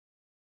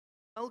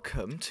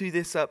Welcome to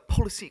this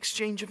policy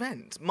exchange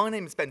event. My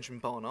name is Benjamin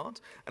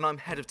Barnard, and I'm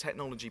Head of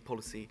Technology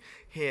Policy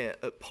here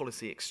at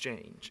Policy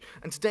Exchange.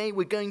 And today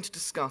we're going to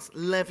discuss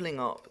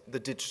levelling up the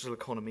digital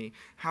economy.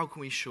 How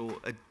can we ensure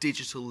a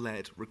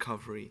digital-led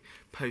recovery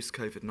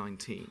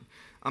post-COVID-19?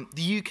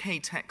 The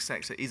UK tech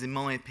sector is, in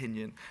my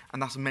opinion,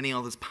 and that of many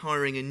others,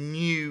 powering a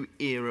new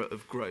era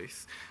of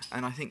growth.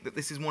 And I think that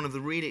this is one of the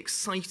really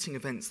exciting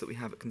events that we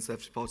have at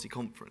Conservative Party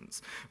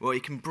Conference, where we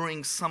can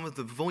bring some of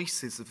the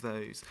voices of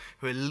those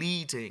who are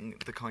leading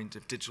the kind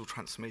of digital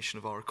transformation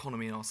of our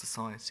economy and our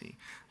society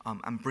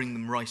and bring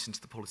them right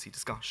into the policy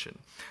discussion.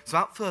 So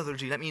without further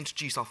ado, let me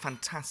introduce our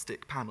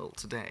fantastic panel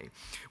today.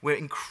 We're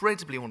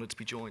incredibly honoured to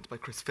be joined by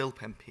Philp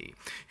MP,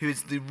 who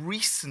is the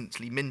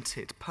recently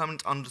minted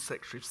Permanent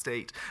Under-Secretary of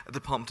State at the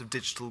Department of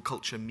Digital,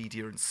 Culture,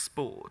 Media and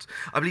Sport.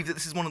 I believe that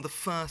this is one of the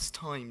first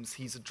times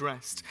he's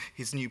addressed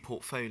his new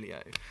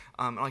portfolio,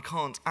 and I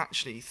can't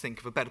actually think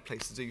of a better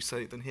place to do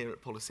so than here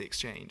at Policy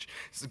Exchange.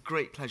 It's a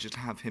great pleasure to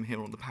have him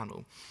here on the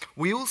panel.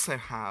 We also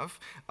have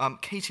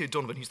Katie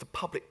O'Donovan, who's the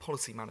Public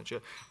Policy Manager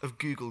of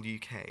Google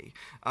UK.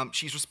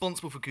 She's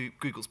responsible for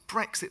Google's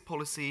Brexit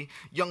policy,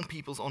 young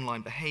people's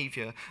online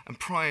behaviour, and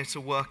prior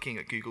to working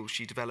at Google,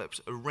 she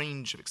developed a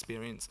range of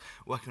experience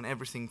working on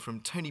everything from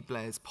Tony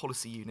Blair's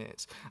policy unit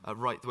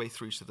right the way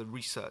through to the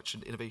research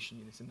and innovation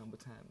unit in Number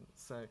 10.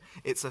 So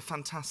it's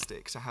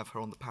fantastic to have her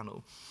on the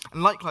panel.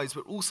 And likewise,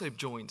 we're also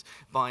joined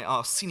by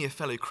our senior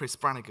fellow Chris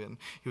Brannigan,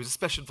 who is a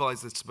special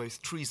advisor to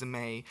both Theresa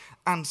May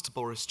and to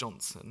Boris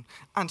Johnson.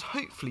 And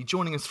hopefully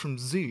joining us from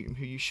Zoom,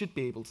 who you should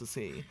be able to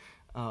see,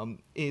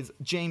 is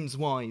James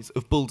Wise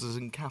of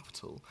Balderton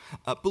Capital.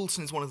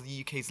 Balderton is one of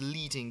the UK's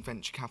leading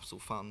venture capital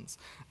funds,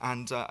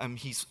 and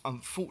he's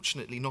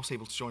unfortunately not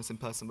able to join us in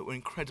person, but we're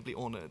incredibly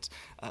honoured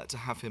to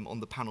have him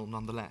on the panel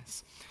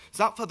nonetheless.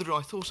 So without further ado,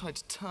 I thought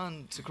I'd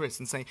turn to Chris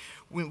and say,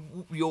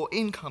 you're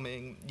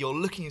incoming, you're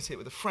looking at it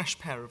with a fresh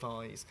pair of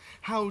eyes.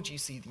 How do you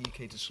see the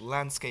UK digital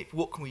landscape?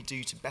 What can we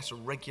do to better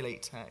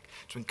regulate tech,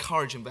 to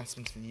encourage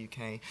investment in the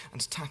UK,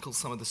 and to tackle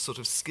some of the sort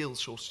of skills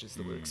shortages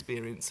that we're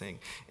experiencing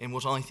in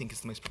what I think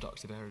is the most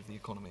productive area of the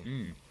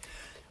economy?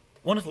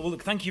 Wonderful. Well,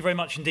 look, thank you very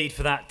much indeed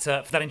for that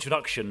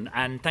introduction,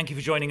 and thank you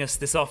for joining us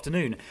this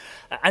afternoon.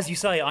 As you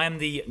say, I am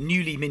the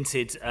newly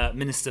minted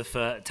Minister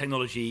for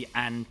Technology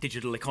and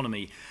Digital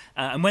Economy,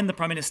 and when the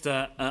Prime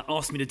Minister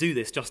asked me to do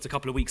this just a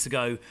couple of weeks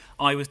ago,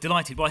 I was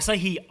delighted. Well, I say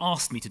he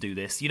asked me to do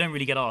this. You don't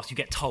really get asked; you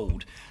get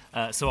told.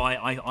 So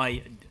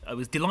I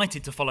was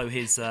delighted to follow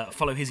his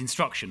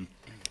instruction,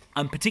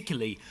 and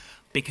particularly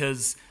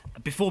because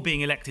before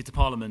being elected to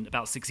Parliament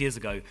about 6 years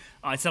ago,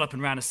 I set up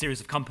and ran a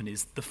series of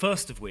companies, the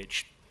first of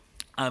which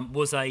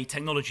was a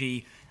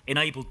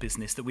technology-enabled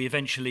business that we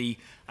eventually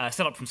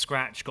set up from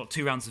scratch, got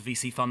 2 rounds of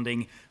VC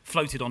funding,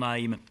 floated on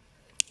AIM,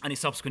 and it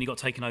subsequently got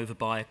taken over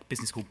by a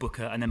business called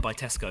Booker and then by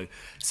Tesco.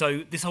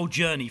 So this whole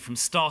journey from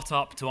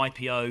start-up to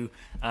IPO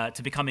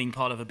to becoming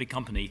part of a big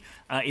company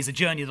is a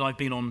journey that I've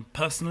been on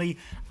personally,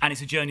 and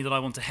it's a journey that I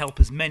want to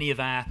help as many of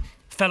our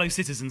fellow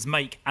citizens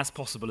make as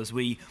possible as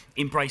we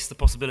embrace the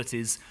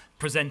possibilities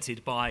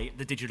presented by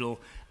the digital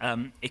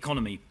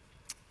economy.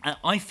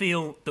 I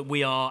feel that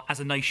we are, as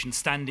a nation,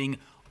 standing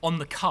on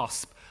the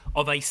cusp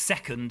of a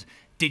second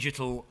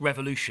digital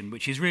revolution,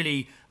 which is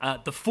really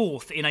the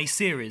fourth in a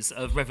series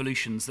of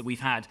revolutions that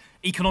we've had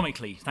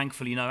economically.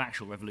 Thankfully, no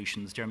actual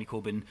revolutions. Jeremy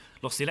Corbyn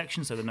lost the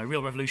election, so there are no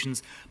real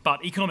revolutions,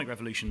 but economic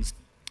revolutions.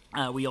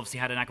 We obviously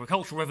had an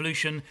agricultural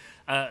revolution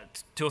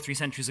 2 or 3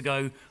 centuries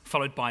ago,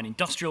 followed by an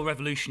industrial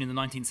revolution in the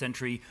 19th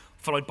century,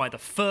 followed by the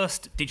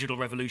first digital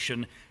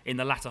revolution in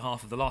the latter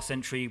half of the last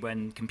century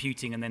when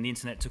computing and then the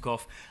internet took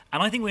off.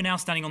 And I think we're now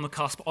standing on the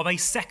cusp of a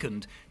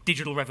second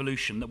digital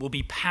revolution that will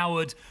be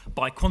powered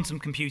by quantum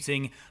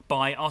computing,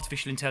 by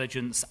artificial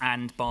intelligence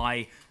and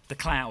by the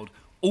cloud,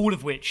 all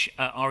of which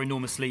are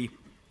enormously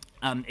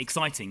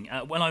exciting.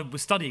 When I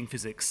was studying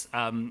physics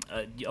at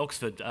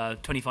Oxford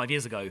 25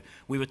 years ago,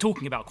 we were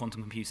talking about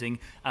quantum computing.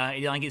 I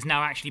think it's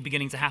now actually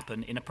beginning to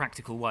happen in a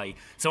practical way.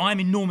 So I'm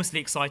enormously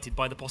excited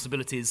by the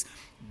possibilities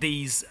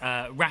these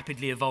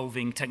rapidly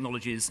evolving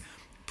technologies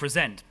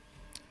present.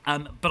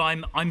 But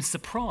I'm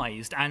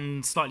surprised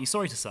and slightly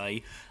sorry to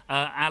say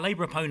our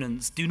Labour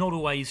opponents do not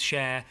always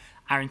share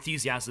our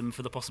enthusiasm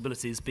for the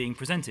possibilities being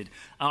presented.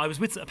 I was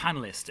with a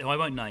panellist, who I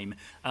won't name,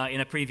 in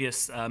a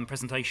previous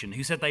presentation,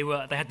 who said they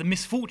had the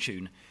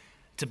misfortune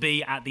to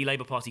be at the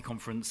Labour Party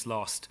conference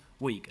last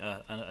week,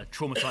 a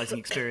traumatising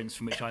experience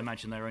from which I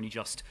imagine they're only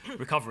just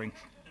recovering.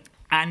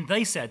 And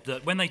they said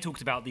that when they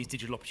talked about these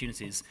digital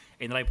opportunities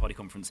in the Labour Party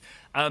conference,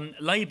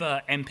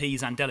 Labour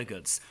MPs and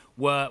delegates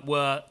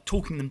were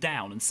talking them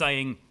down and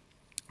saying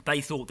they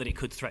thought that it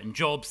could threaten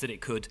jobs, that it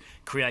could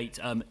create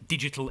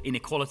digital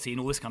inequality and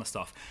all this kind of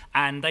stuff.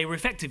 And they were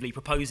effectively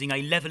proposing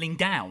a levelling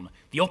down,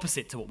 the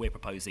opposite to what we're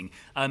proposing.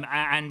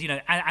 And, you know,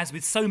 as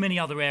with so many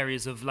other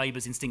areas of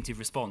Labour's instinctive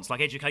response,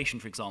 like education,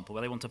 for example,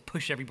 where they want to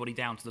push everybody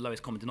down to the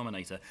lowest common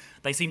denominator,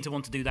 they seem to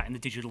want to do that in the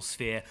digital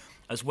sphere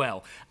as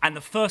well. And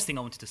the first thing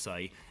I wanted to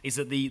say is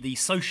that the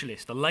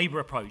socialist, the Labour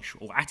approach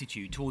or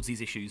attitude towards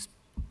these issues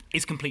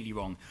is completely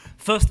wrong.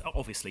 First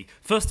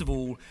of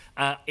all,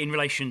 in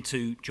relation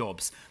to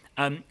jobs,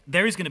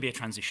 there is going to be a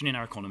transition in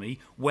our economy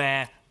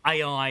where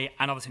AI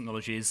and other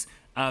technologies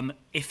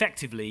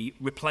effectively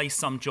replace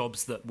some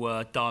jobs that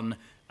were done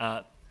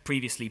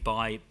previously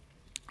by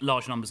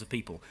large numbers of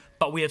people.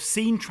 But we have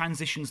seen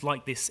transitions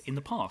like this in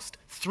the past.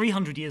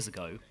 300 years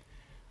ago,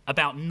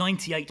 about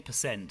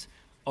 98%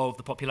 of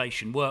the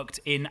population worked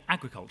in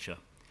agriculture.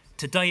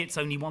 Today, it's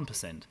only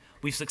 1%.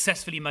 We've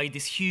successfully made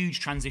this huge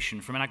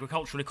transition from an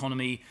agricultural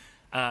economy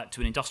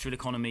to an industrial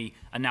economy,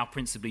 and now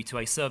principally to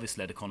a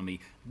service-led economy.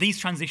 These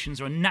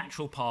transitions are a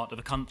natural part of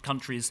a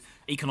country's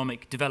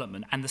economic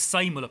development, and the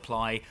same will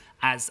apply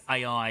as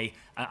AI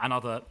and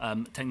other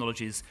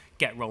technologies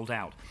get rolled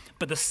out.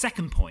 But the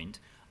second point,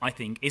 I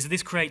think, is that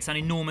this creates an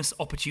enormous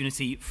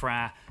opportunity for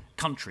our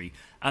country.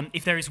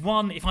 If there is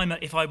one, if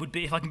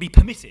I can be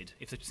permitted,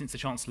 since the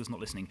Chancellor is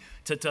not listening,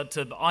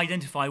 to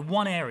identify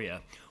one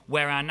area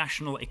where our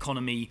national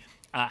economy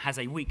has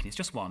a weakness,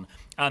 just one,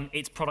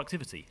 it's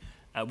productivity.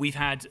 We've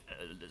had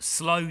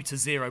slow to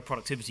zero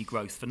productivity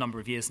growth for a number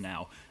of years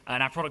now,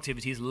 and our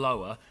productivity is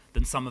lower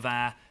than some of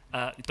our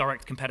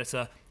direct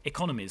competitor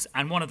economies.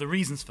 And one of the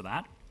reasons for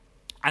that,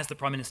 as the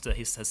Prime Minister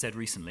has said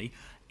recently,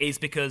 is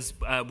because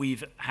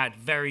we've had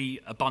very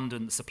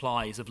abundant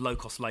supplies of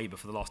low-cost labour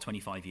for the last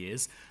 25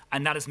 years,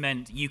 and that has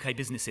meant UK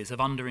businesses have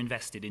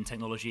underinvested in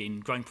technology,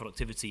 in growing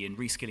productivity, in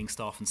reskilling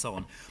staff and so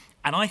on.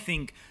 And I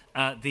think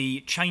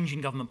the change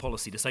in government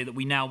policy to say that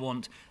we now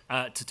want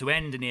to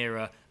end an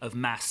era of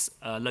mass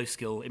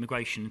low-skill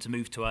immigration and to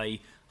move to a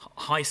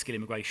high-skill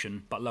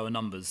immigration but lower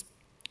numbers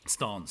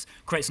stance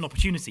creates an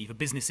opportunity for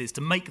businesses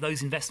to make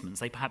those investments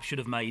they perhaps should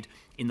have made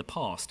in the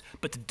past,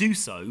 but to do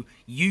so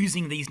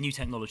using these new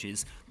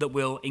technologies that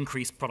will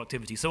increase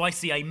productivity. So I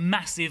see a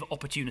massive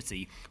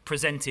opportunity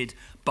presented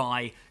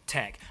by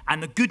tech.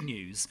 And the good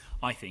news,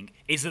 I think,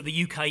 is that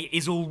the UK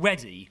is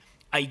already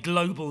a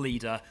global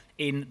leader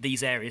in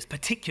these areas,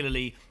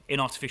 particularly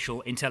in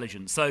artificial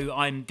intelligence. So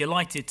I'm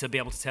delighted to be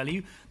able to tell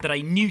you that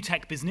a new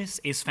tech business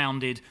is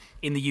founded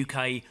in the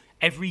UK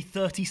every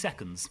 30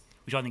 seconds,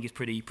 which I think is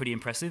pretty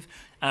impressive.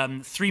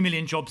 3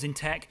 million jobs in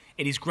tech.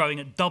 It is growing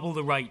at double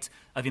the rate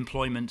of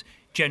employment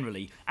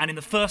generally. And in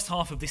the first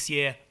half of this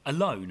year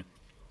alone,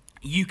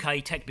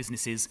 UK tech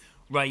businesses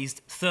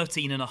raised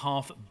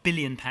 £13.5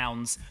 billion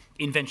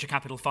in venture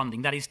capital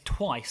funding. That is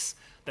twice,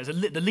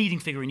 the leading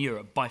figure in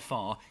Europe by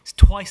far. It's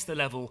twice the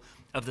level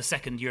of the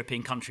second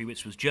European country,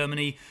 which was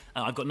Germany.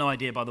 I've got no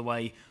idea, by the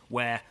way,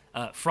 where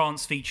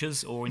France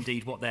features or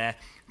indeed what their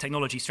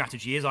technology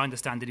strategy is. I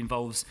understand it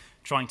involves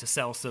trying to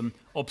sell some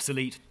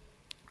obsolete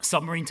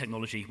submarine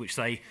technology, which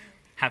they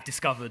have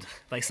discovered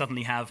they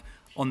suddenly have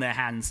on their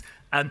hands.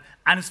 And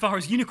as far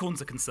as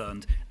unicorns are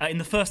concerned, in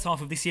the first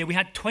half of this year, we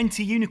had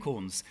 20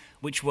 unicorns,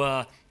 which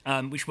were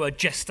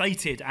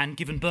gestated and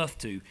given birth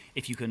to,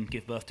 if you can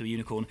give birth to a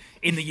unicorn,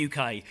 in the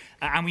UK.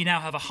 And we now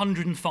have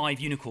 105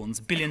 unicorns,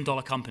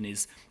 billion-dollar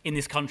companies in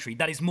this country.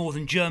 That is more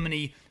than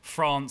Germany,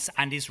 France,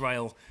 and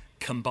Israel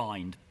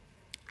combined.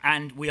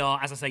 And we are,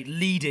 as I say,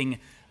 leading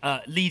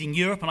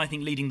Europe and I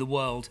think leading the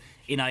world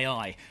in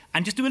AI.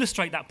 And just to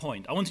illustrate that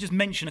point, I want to just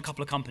mention a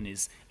couple of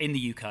companies in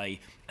the UK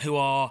who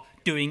are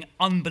doing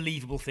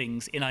unbelievable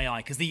things in AI,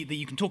 because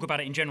you can talk about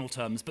it in general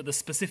terms, but the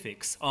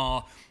specifics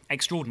are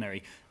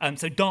extraordinary.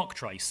 So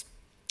Darktrace,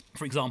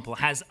 for example,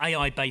 has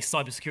AI-based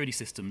cybersecurity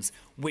systems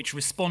which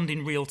respond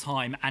in real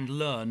time and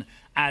learn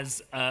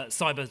as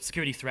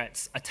cybersecurity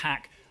threats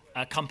attack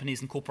companies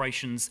and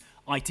corporations'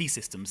 IT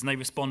systems, and they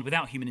respond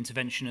without human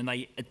intervention and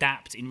they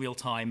adapt in real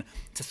time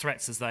to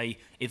threats as they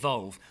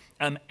evolve.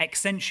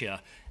 Accenture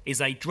is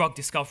a drug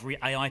discovery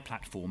AI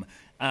platform.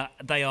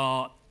 They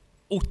are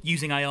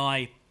using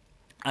AI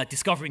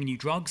discovering new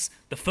drugs.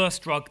 The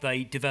first drug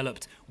they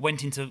developed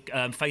went into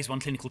phase 1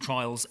 clinical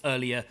trials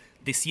earlier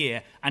this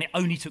year, and it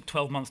only took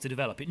 12 months to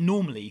develop. It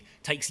normally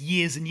takes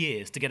years and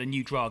years to get a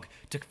new drug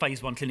to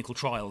phase 1 clinical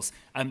trials.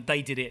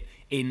 They did it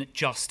in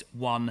just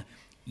 1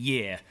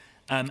 year.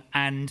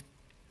 And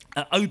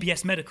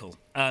OBS Medical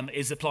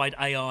is applied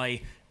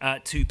AI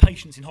to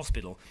patients in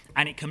hospital,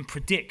 and it can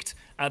predict,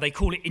 they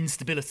call it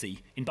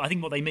instability. I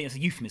think what they mean is a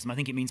euphemism. I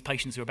think it means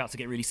patients who are about to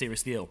get really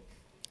seriously ill.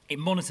 It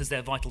monitors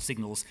their vital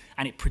signals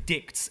and it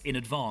predicts in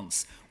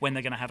advance when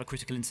they're going to have a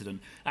critical incident.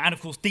 And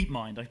of course,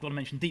 DeepMind. I've got to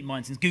mention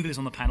DeepMind since Google is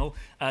on the panel.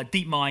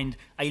 DeepMind,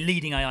 a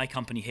leading AI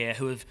company here,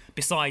 who have,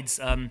 besides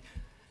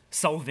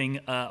solving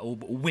or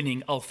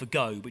winning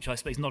AlphaGo, which I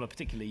suppose is not a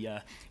particularly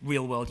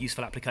real-world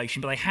useful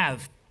application, but they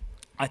have,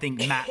 I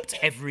think, mapped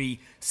every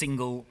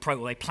single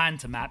they plan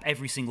to map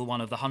every single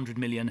one of the 100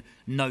 million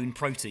known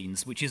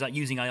proteins, which is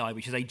using AI,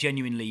 which is a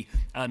genuinely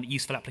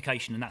useful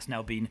application, and that's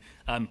now been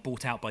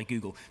bought out by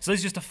Google. So those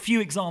are just a few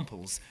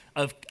examples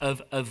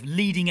of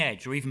leading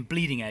edge or even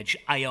bleeding edge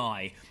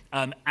AI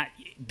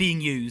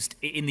being used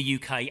in the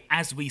UK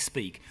as we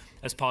speak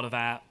as part of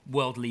our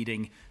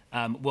world-leading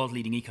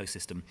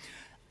ecosystem.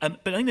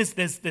 But I think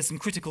there's some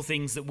critical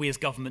things that we as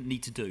government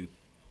need to do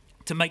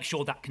to make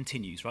sure that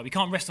continues, right? We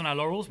can't rest on our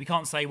laurels. We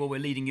can't say, well, we're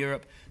leading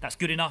Europe. That's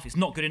good enough. It's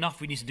not good enough.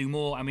 We need to do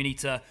more, and we need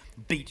to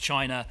beat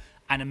China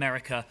and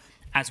America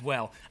as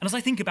well. And as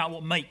I think about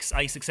what makes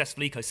a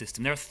successful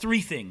ecosystem, there are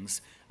three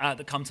things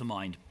that come to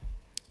mind.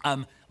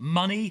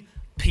 Money,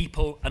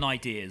 people, and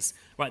ideas.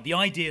 Right, the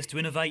ideas to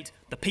innovate,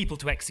 the people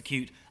to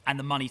execute, and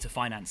the money to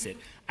finance it.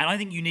 And I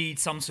think you need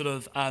some sort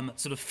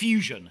of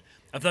fusion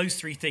of those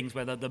three things,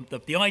 where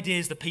the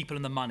ideas, the people,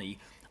 and the money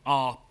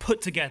are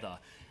put together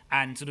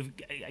and sort of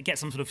get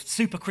some sort of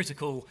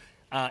supercritical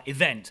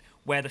event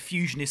where the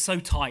fusion is so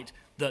tight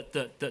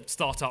that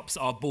startups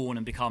are born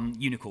and become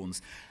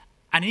unicorns.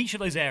 And in each of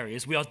those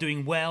areas, we are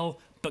doing well,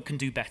 but can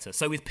do better.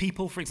 So with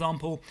people, for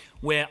example,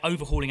 we're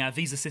overhauling our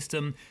visa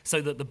system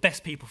so that the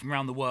best people from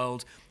around the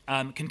world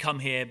can come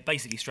here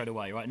basically straight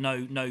away, right?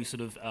 No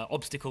sort of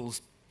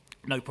obstacles,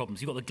 no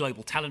problems. You've got the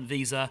global talent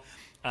visa.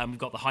 We've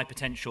got the high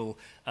potential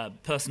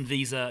person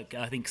visa,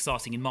 I think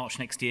starting in March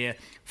next year.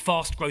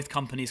 Fast growth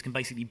companies can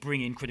basically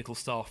bring in critical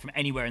staff from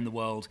anywhere in the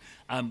world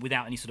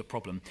without any sort of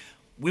problem.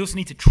 We also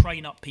need to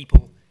train up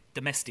people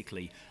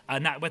domestically,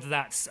 and that whether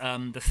that's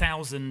the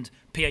 1,000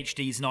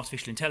 PhDs in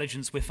artificial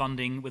intelligence we're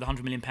funding with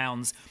 £100 million,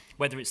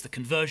 whether it's the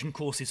conversion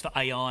courses for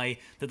AI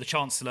that the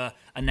Chancellor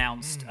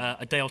announced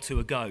a day or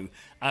two ago.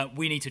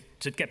 We need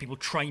to get people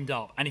trained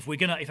up, and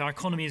if our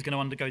economy is going to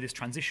undergo this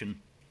transition,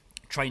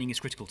 training is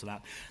critical to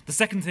that. The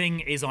second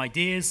thing is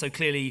ideas. So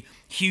clearly,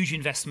 huge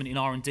investment in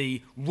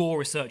R&D, raw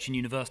research in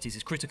universities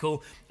is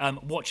critical.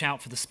 Watch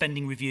out for the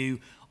spending review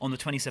on the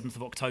 27th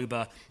of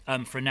October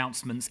for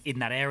announcements in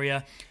that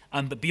area.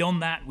 But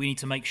beyond that, we need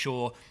to make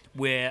sure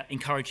we're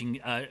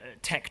encouraging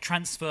tech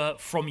transfer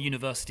from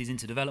universities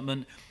into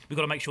development. We've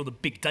got to make sure the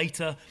big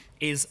data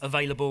is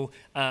available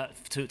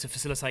to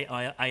facilitate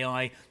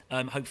AI,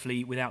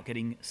 hopefully without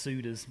getting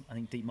sued, as I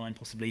think DeepMind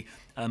possibly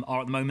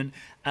are at the moment.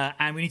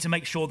 And we need to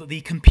make sure that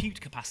the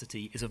compute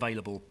capacity is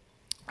available.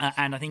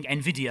 And I think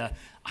NVIDIA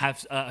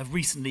have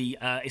recently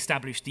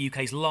established the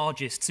UK's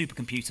largest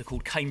supercomputer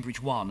called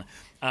Cambridge One,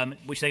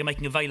 which they're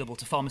making available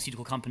to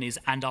pharmaceutical companies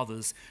and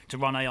others to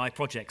run AI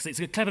projects. It's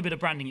a clever bit of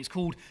branding. It's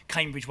called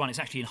Cambridge One. It's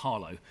actually in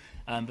Harlow,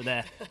 but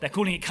they're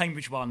calling it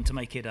Cambridge One to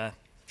make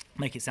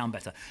it sound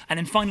better. And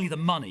then finally, the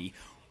money.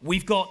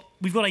 We've got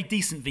a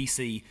decent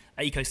VC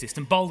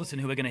ecosystem. Balderton,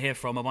 who we're going to hear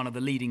from, are one of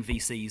the leading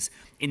VCs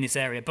in this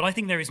area. But I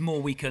think there is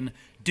more we can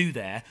do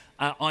there.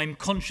 I'm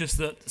conscious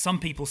that some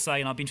people say,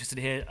 and I'd be interested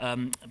to hear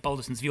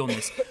Balderton's view on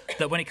this,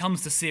 that when it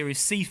comes to Series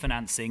C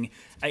financing,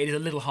 it is a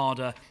little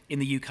harder in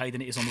the UK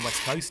than it is on the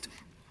West Coast.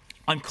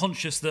 I'm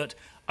conscious that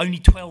only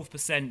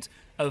 12%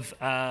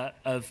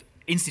 of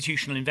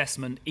institutional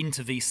investment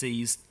into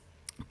VCs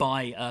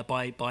by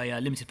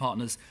limited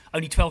partners,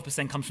 only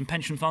 12% comes from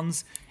pension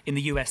funds. In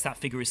the US, that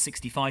figure is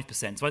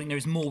 65%. So I think there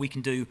is more we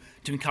can do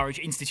to encourage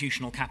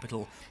institutional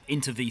capital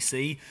into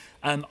VC.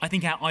 I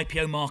think our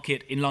IPO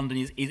market in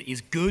London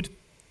is good,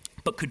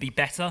 but could be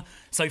better.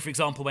 So, for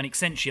example, when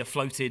Accenture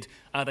floated,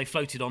 they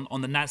floated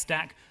on the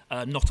NASDAQ,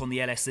 not on the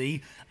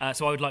LSE.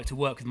 So I would like to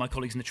work with my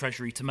colleagues in the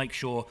Treasury to make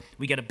sure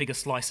we get a bigger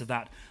slice of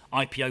that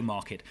IPO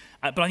market.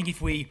 But I think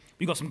we've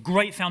got some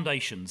great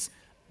foundations,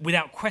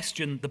 without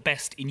question the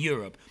best in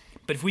Europe.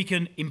 But if we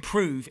can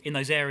improve in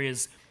those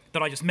areas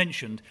that I just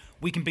mentioned,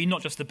 we can be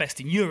not just the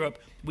best in Europe,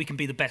 we can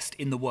be the best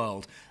in the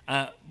world.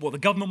 What the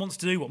government wants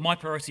to do, what my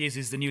priority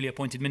is the newly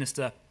appointed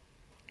minister,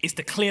 is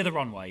to clear the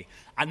runway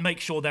and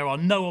make sure there are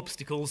no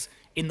obstacles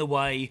in the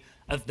way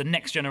of the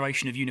next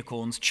generation of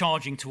unicorns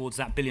charging towards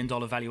that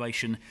billion-dollar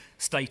valuation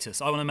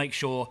status. I want to make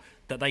sure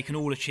that they can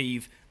all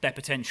achieve their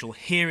potential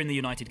here in the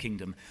United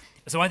Kingdom.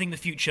 So I think the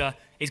future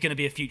is going to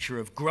be a future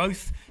of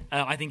growth.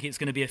 I think it's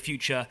going to be a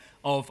future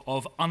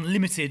of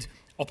unlimited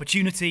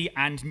opportunity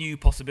and new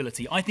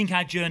possibility. I think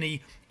our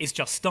journey is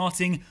just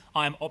starting.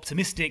 I am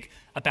optimistic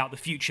about the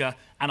future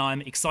and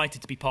I'm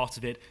excited to be part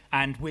of it.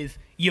 And with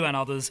you and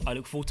others, I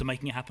look forward to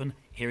making it happen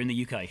here in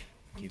the UK.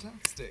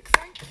 Fantastic.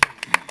 Thank you.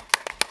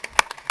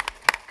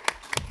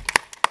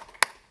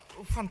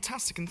 Well,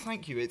 fantastic, and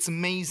thank you. It's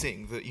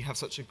amazing that you have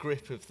such a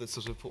grip of the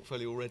sort of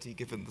portfolio already,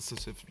 given the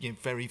sort of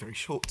very, very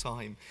short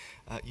time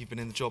you've been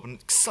in the job,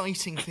 and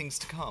exciting things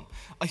to come.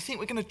 I think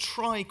we're going to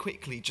try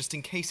quickly, just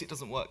in case it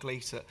doesn't work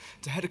later,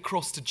 to head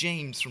across to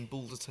James from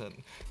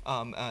Balderton,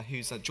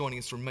 who's joining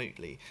us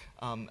remotely,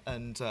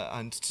 and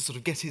to sort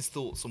of get his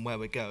thoughts on where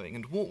we're going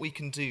and what we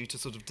can do to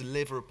sort of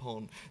deliver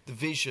upon the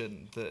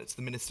vision that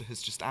the Minister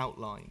has just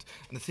outlined,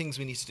 and the things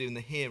we need to do in the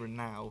here and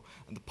now,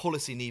 and the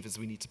policy levers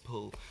we need to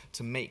pull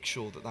to make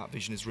sure that that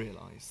vision is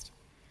realised.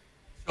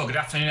 Sure. Good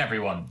afternoon,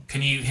 everyone.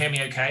 Can you hear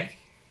me okay?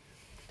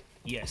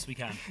 Yes, we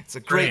can. It's a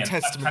great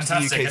testament to the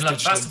UK's digital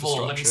infrastructure. First of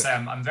all, let me say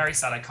I'm very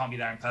sad I can't be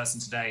there in person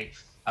today.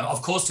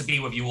 Of course, to be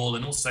with you all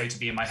and also to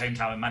be in my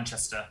hometown in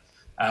Manchester,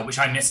 which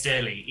I miss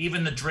dearly.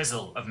 Even the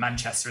drizzle of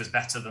Manchester is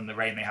better than the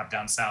rain they have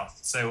down south.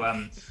 So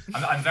I'm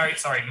very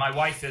sorry. My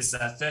wife is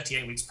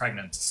 38 weeks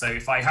pregnant. So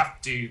if I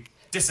have to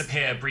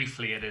disappear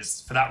briefly, it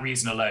is for that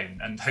reason alone.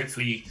 And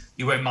hopefully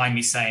you won't mind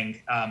me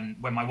saying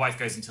when my wife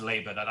goes into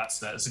labour that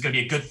that's going to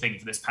be a good thing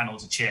for this panel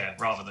to cheer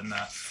rather than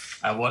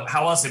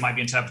how else it might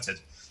be interpreted.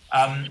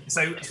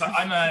 So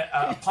I'm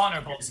a partner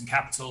of Balderton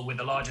Capital. We're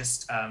the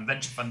largest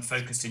venture fund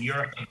focused in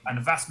Europe, and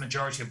the vast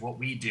majority of what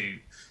we do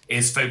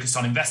is focused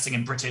on investing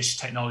in British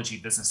technology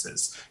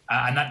businesses.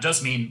 And that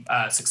does mean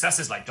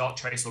successes like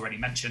Darktrace, already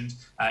mentioned,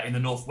 in the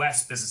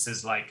Northwest,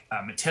 businesses like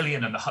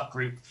Matillion and the Hut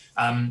Group,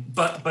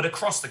 but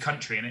across the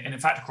country and in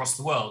fact across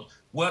the world,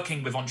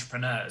 working with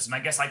entrepreneurs. And I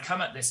guess I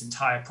come at this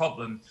entire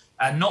problem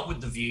not with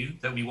the view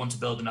that we want to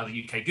build another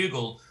UK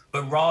Google,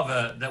 but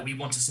rather that we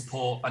want to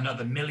support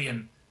another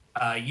million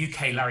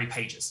UK Larry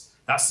Pages.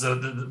 That's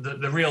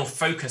the real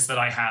focus that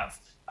I have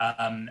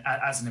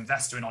as an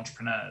investor in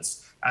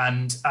entrepreneurs.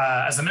 And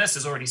as the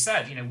minister's already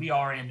said, we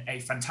are in a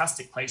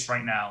fantastic place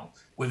right now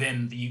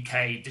within the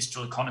UK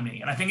digital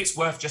economy. And I think it's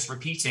worth just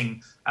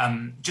repeating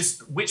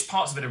just which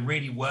parts of it are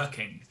really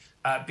working,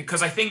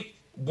 because I think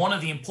one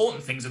of the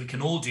important things that we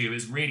can all do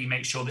is really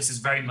make sure this is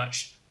very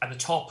much at the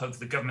top of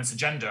the government's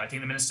agenda. I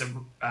think the minister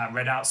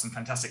read out some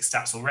fantastic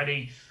stats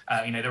already.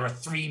 There are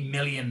 3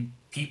 million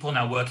people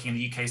now working in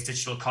the UK's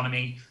digital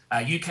economy.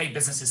 UK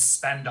businesses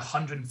spend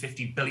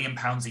 £150 billion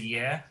a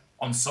year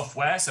on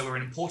software. So we're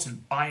an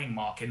important buying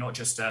market, not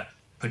just a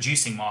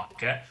producing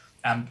market.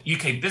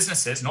 UK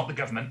businesses, not the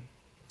government,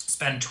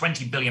 spend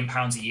 £20 billion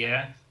a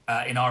year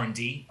in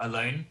R&D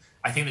alone.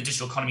 I think the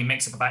digital economy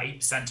makes up about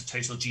 8% of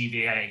total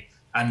GVA.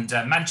 And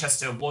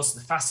Manchester was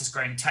the fastest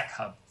growing tech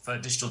hub for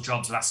digital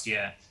jobs last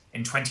year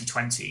in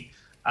 2020.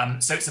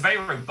 So it's a very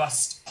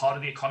robust part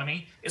of the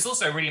economy. It's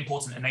also a really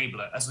important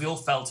enabler, as we all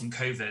felt in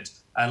COVID,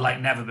 like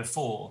never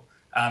before.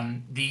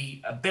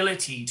 The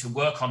ability to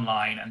work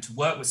online and to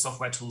work with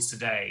software tools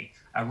today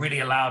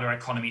really allowed our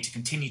economy to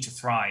continue to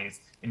thrive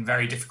in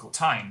very difficult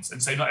times.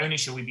 And so not only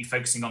should we be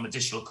focusing on the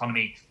digital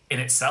economy in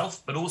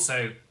itself, but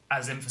also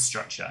as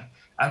infrastructure.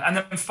 And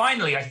then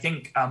finally, I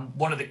think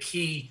one of the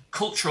key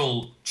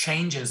cultural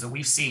changes that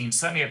we've seen,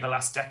 certainly over the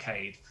last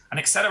decade, and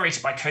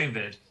accelerated by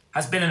COVID,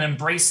 has been an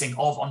embracing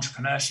of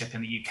entrepreneurship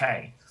in the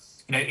UK.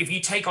 If you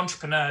take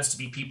entrepreneurs to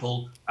be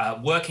people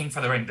working for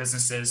their own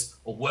businesses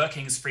or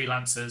working as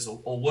freelancers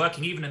or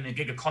working even in the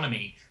gig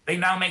economy, they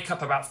now make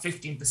up about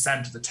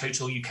 15% of the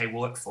total UK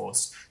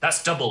workforce.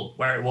 That's double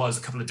where it was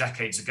a couple of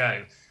decades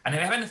ago. And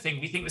if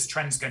anything, we think this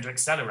trend is going to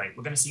accelerate.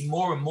 We're going to see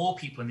more and more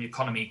people in the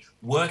economy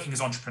working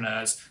as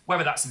entrepreneurs,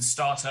 whether that's in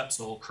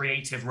startups or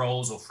creative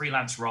roles or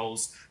freelance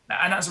roles.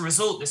 And as a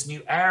result, this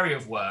new area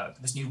of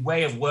work, this new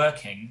way of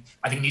working,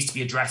 I think needs to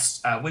be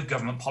addressed with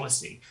government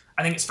policy.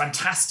 I think it's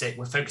fantastic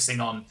we're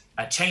focusing on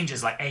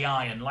changes like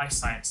AI and life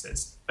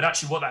sciences. But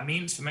actually what that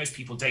means for most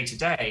people day to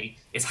day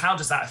is how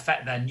does that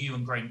affect their new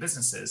and growing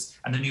businesses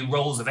and the new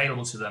roles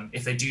available to them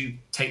if they do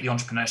take the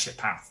entrepreneurship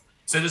path.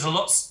 So there's a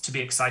lot to be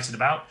excited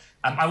about.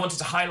 I wanted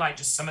to highlight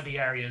just some of the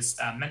areas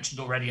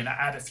mentioned already and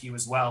add a few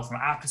as well from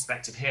our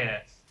perspective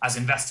here as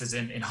investors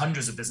in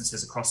hundreds of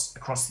businesses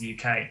across the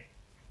UK.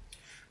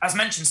 As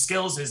mentioned,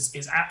 skills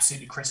is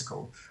absolutely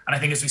critical. And I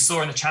think as we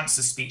saw in the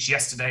Chancellor's speech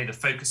yesterday, the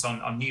focus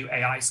on new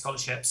AI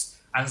scholarships,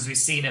 and as we've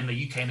seen in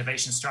the UK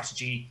Innovation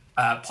Strategy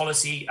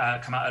policy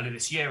come out earlier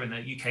this year, and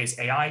the UK's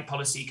AI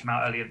policy come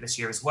out earlier this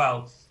year as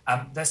well,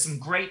 there's some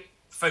great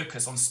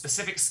focus on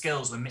specific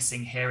skills we're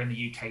missing here in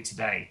the UK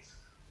today.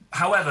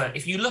 However,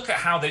 if you look at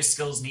how those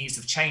skills needs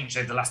have changed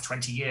over the last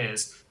 20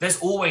 years, there's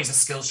always a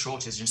skills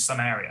shortage in some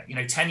area.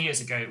 10 years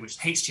ago, it was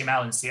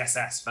HTML and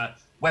CSS for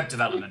web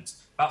development.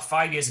 About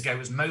 5 years ago, it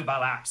was mobile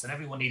apps and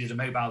everyone needed a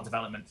mobile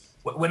development.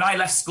 When I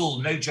left school,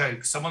 no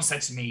joke, someone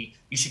said to me,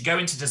 you should go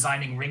into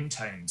designing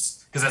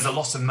ringtones because there's a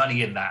lot of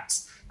money in that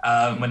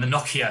when the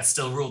Nokia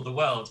still ruled the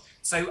world.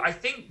 So I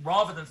think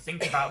rather than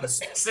think about the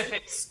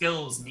specific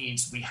skills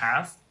needs we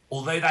have,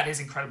 although that is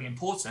incredibly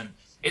important,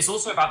 it's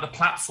also about the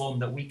platform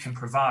that we can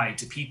provide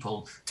to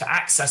people to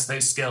access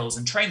those skills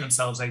and train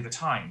themselves over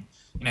time.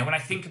 When I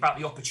think about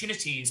the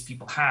opportunities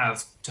people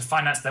have to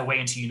finance their way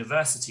into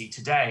university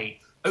today,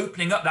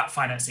 opening up that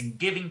financing,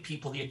 giving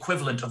people the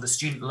equivalent of the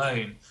student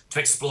loan to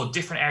explore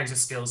different areas of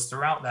skills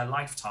throughout their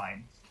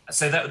lifetime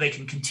so that they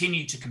can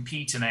continue to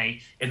compete in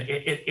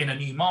a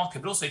new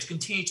market, but also to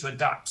continue to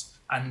adapt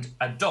and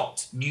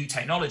adopt new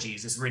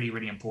technologies is really,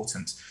 really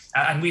important.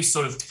 And we've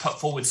sort of put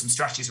forward some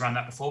strategies around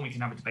that before. We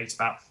can have a debate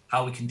about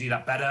how we can do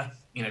that better.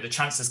 The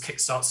Chancellor's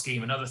Kickstart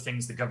scheme and other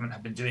things the government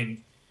have been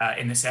doing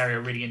in this area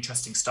are really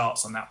interesting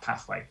starts on that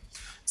pathway.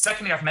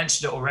 Secondly, I've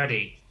mentioned it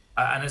already,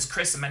 and as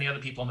Chris and many other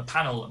people on the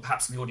panel and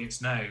perhaps in the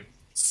audience know,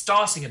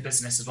 starting a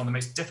business is one of the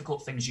most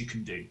difficult things you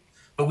can do.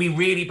 But we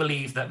really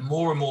believe that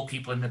more and more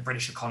people in the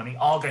British economy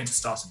are going to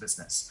start a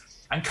business.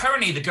 And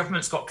currently, the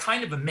government's got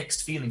kind of a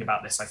mixed feeling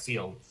about this, I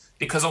feel,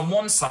 because on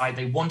one side,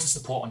 they want to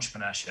support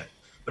entrepreneurship.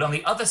 But on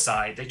the other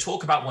side, they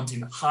talk about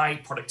wanting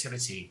high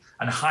productivity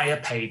and higher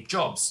paid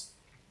jobs.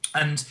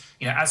 And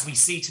as we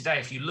see today,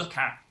 if you look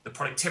at the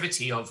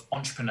productivity of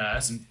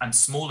entrepreneurs and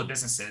smaller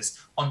businesses,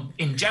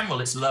 in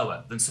general, it's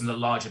lower than some of the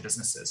larger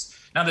businesses.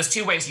 Now, there's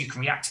two ways you can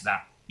react to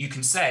that. You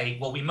can say,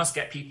 well, we must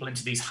get people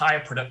into these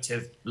higher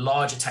productive,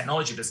 larger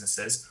technology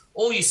businesses.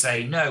 Or you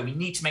say, no, we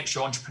need to make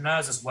sure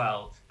entrepreneurs as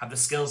well have the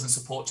skills and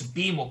support to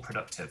be more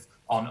productive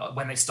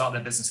when they start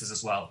their businesses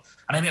as well.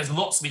 And I think there's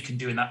lots we can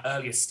do in that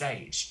earlier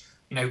stage.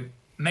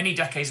 Many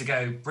decades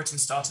ago, Britain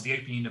started the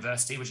Open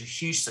University, which was a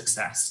huge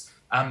success.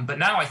 But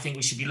now I think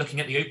we should be looking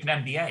at the Open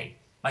MBA.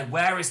 Like,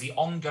 where is the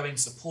ongoing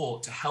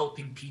support to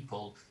helping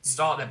people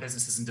start their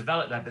businesses and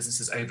develop their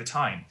businesses over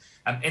time?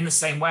 In the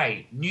same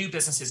way, new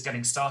businesses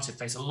getting started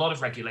face a lot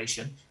of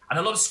regulation and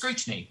a lot of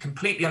scrutiny,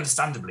 completely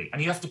understandably.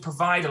 And you have to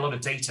provide a lot of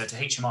data to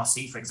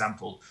HMRC, for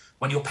example,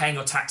 when you're paying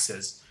your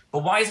taxes.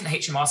 But why isn't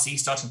HMRC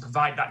starting to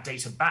provide that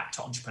data back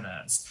to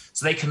entrepreneurs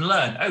so they can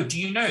learn, oh, do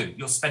you know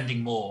you're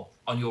spending more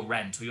on your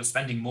rent or you're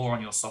spending more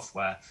on your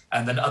software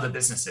than other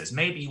businesses?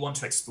 Maybe you want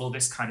to explore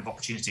this kind of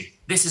opportunity.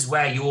 This is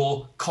where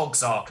your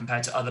cogs are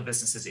compared to other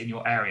businesses in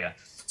your area.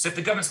 So if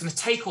the government's going to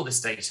take all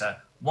this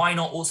data, why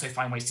not also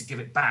find ways to give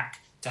it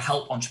back to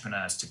help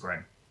entrepreneurs to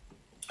grow?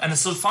 And the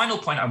sort of final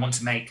point I want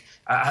to make,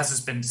 as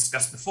has been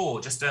discussed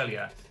before, just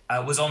earlier,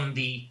 was on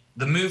the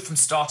move from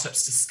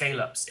startups to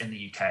scale-ups in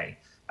the UK.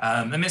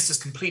 The minister's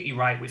completely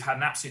right. We've had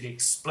an absolute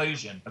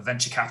explosion of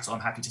venture capital, I'm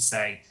happy to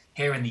say,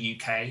 here in the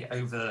UK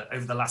over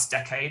the last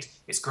decade.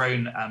 It's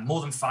grown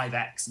more than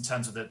 5x in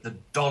terms of the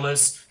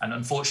dollars, and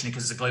unfortunately,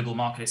 because it's a global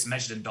market, it's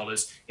measured in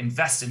dollars,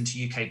 invested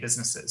into UK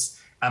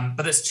businesses.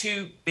 But there's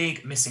two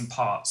big missing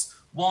parts.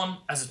 One,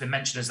 as has been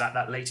mentioned, is at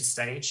that later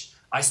stage.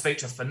 I spoke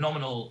to a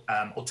phenomenal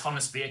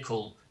autonomous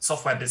vehicle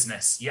software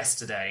business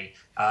yesterday,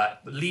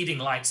 leading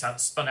lights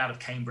spun out of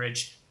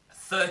Cambridge.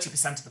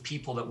 30% of the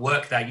people that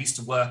work there used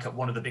to work at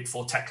one of the big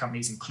 4 tech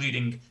companies,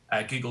 including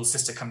Google's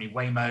sister company,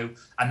 Waymo,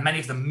 and many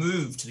of them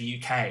moved to the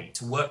UK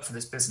to work for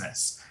this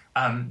business.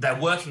 They're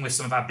working with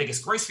some of our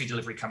biggest grocery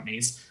delivery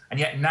companies, and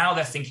yet now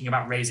they're thinking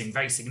about raising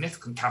very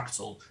significant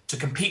capital to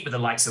compete with the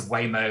likes of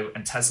Waymo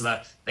and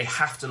Tesla. They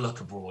have to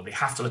look abroad. They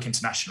have to look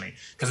internationally,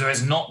 because there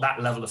is not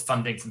that level of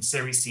funding from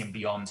Series C and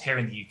beyond here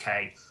in the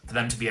UK for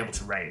them to be able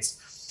to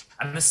raise.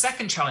 And the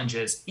second challenge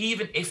is,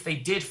 even if they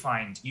did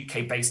find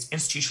UK-based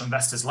institutional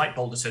investors like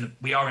Balderton,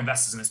 we are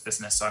investors in this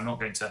business, so I'm not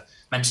going to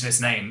mention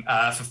its name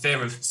for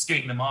fear of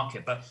skewing the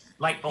market, but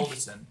like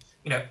Balderton,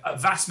 a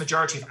vast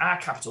majority of our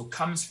capital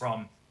comes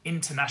from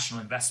international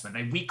investment.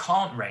 And we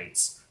can't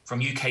raise from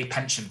UK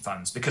pension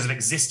funds because of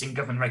existing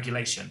government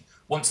regulation.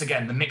 Once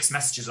again, the mixed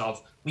messages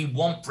of we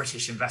want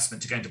British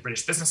investment to go into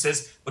British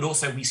businesses, but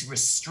also we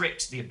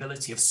restrict the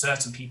ability of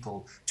certain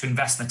people to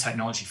invest in the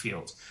technology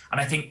field. And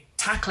I think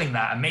tackling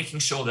that and making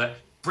sure that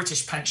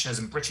British pensioners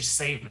and British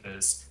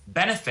savers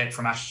benefit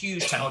from our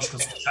huge technological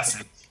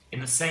successes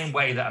in the same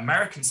way that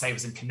American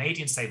savers and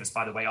Canadian savers,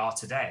 by the way, are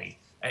today,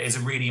 is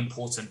a really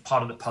important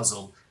part of the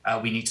puzzle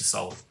we need to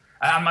solve.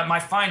 My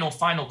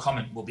final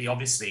comment will be,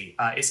 obviously,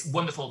 it's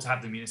wonderful to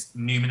have the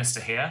new minister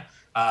here.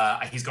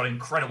 He's got an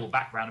incredible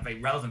background, a very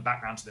relevant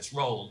background to this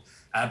role.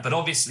 But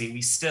obviously,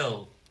 we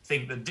still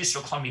think the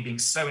digital economy being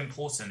so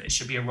important, it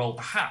should be a role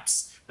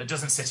perhaps that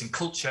doesn't sit in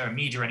culture and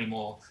media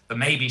anymore, but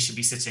maybe should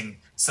be sitting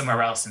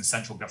somewhere else in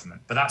central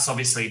government. But that's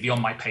obviously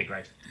beyond my pay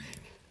grade.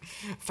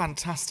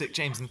 Fantastic,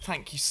 James, and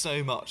thank you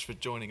so much for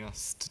joining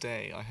us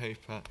today. I hope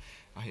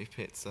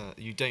it's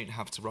you don't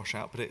have to rush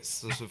out, but it's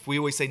sort of, we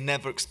always say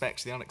never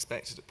expect the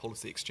unexpected at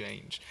Policy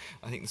Exchange.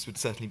 I think this would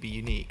certainly be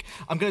unique.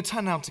 I'm going to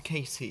turn now to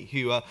Katie,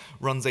 who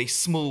runs a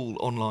small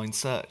online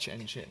search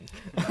engine.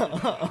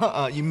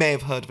 You may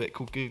have heard of it,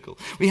 called Google.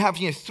 We have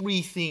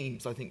 3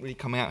 themes I think really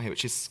coming out here,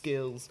 which is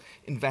skills,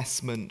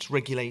 investment,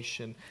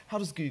 regulation. How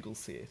does Google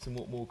see it, and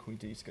what more can we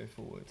do to go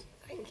forward?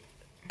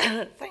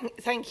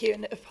 Thank you,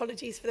 and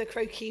apologies for the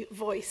croaky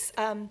voice.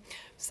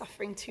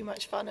 Suffering too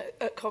much fun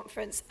at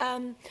conference.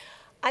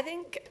 I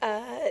think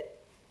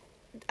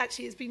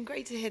actually it's been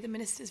great to hear the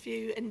Minister's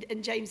view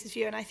and James's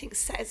view, and I think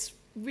says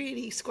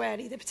really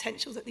squarely the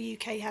potential that the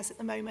UK has at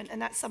the moment,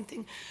 and that's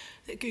something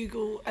that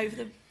Google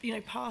over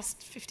the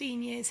past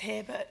 15 years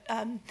here, but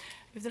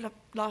over the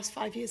last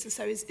 5 years or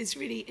so is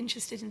really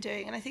interested in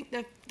doing. And I think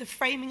the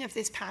framing of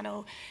this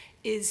panel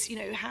is,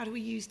 how do we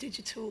use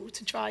digital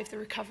to drive the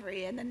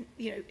recovery? And then,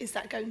 is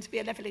that going to be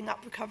a levelling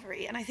up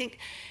recovery? And I think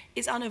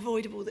it's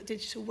unavoidable that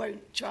digital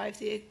won't drive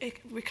the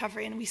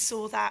recovery. And we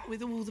saw that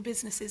with all the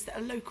businesses that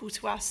are local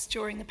to us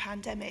during the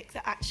pandemic,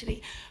 that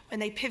actually when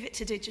they pivot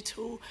to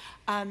digital,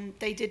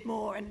 they did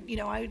more. And,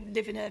 I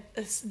live in a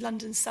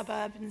London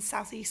suburb in the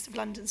southeast of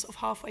London, sort of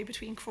halfway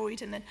between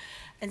Croydon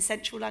and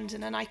central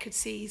London. And I could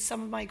see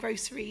some of my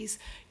groceries,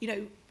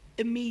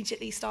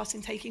 immediately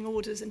starting taking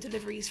orders and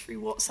deliveries through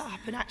WhatsApp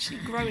and actually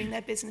growing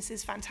their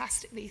businesses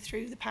fantastically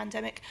through the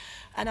pandemic.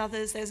 And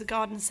others, there's a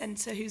garden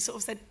centre who sort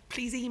of said,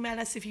 please email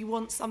us if you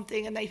want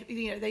something, and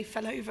they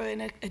fell over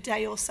in a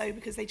day or so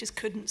because they just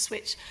couldn't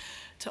switch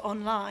to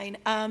online.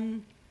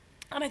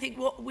 And I think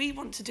what we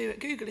want to do at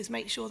Google is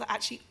make sure that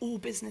actually all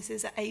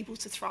businesses are able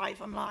to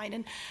thrive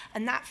online.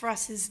 And that for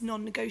us is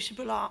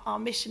non-negotiable. Our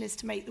mission is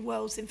to make the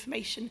world's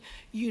information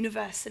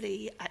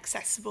universally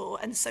accessible.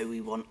 And so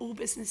we want all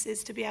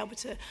businesses to be able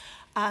to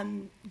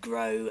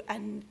grow.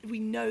 And we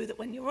know that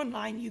when you're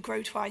online, you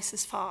grow twice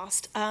as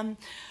fast.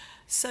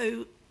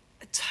 So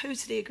I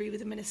totally agree with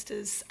the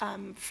Minister's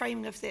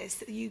framing of this,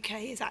 that the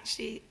UK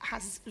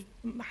has a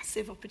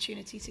massive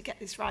opportunity to get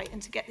this right,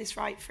 and to get this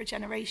right for a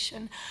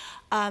generation.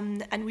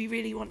 And we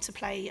really want to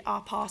play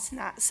our part in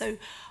that. So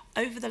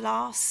over the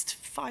last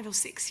 5 or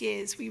 6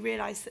 years, we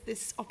realised that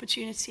this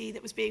opportunity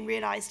that was being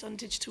realised on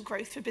digital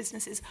growth for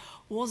businesses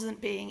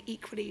wasn't being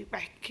equally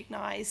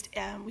recognised.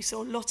 We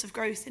saw a lot of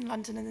growth in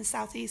London and the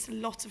South East, a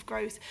lot of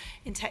growth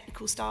in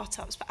technical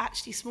startups, but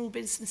actually small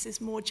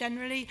businesses more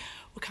generally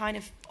were kind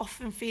of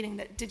often feeling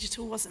that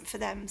digital wasn't for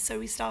them. So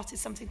we started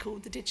something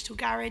called the Digital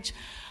Garage,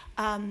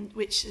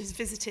 which has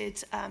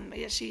visited,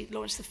 we actually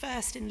launched the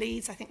first in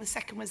Leeds, I think the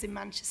second was in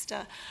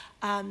Manchester,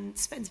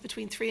 spends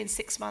between 3 and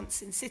 6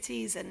 months in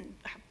cities and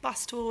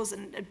bus tours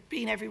and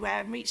been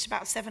everywhere and reached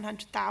about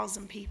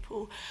 700,000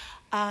 people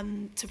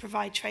to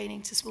provide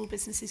training to small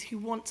businesses who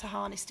want to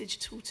harness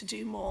digital to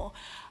do more.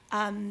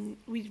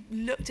 We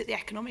looked at the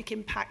economic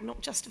impact,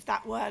 not just of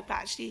that work, but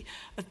actually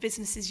of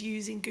businesses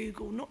using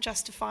Google, not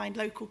just to find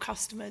local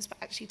customers, but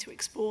actually to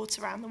export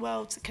around the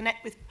world, to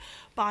connect with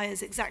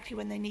buyers exactly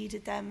when they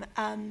needed them.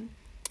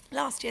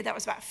 Last year, that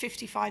was about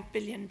 £55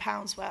 billion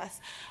worth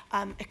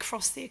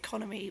across the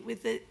economy,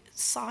 with the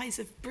size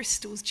of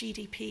Bristol's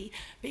GDP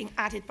being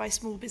added by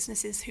small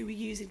businesses who were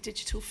using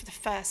digital for the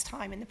first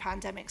time in the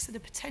pandemic. So the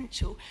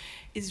potential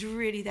is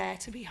really there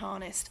to be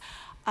harnessed.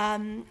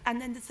 And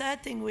then the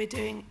third thing we're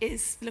doing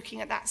is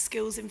looking at that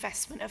skills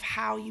investment of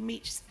how you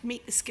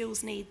meet the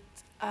skills needs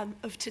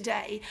of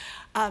today.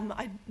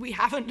 We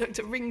haven't looked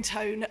at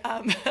ringtone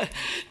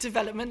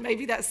development.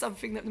 Maybe that's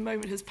something that the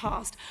moment has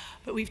passed.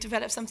 But we've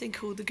developed something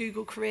called the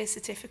Google Career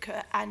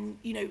Certificate, and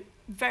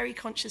very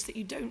conscious that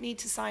you don't need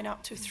to sign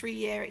up to a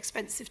 3-year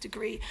expensive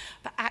degree,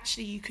 but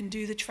actually you can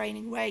do the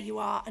training where you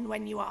are and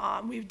when you are.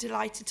 And we're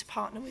delighted to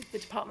partner with the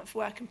Department for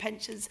Work and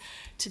Pensions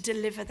to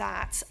deliver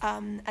that.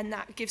 And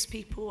that gives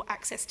people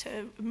access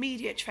to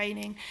immediate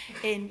training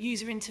in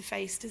user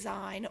interface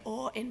design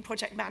or in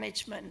project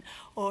management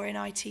or in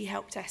IT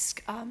help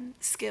desk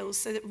skills,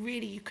 so that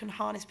really you can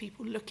harness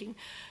people looking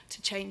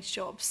to change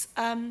jobs.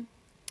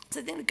 So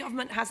I think the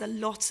government has a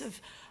lot of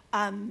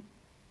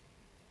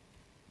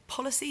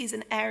policies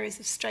and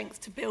areas of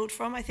strength to build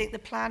from. I think the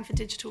plan for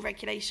digital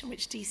regulation,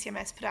 which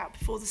DCMS put out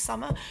before the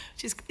summer,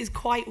 which is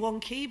quite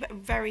wonky but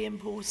very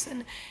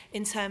important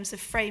in terms of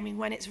framing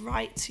when it's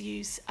right to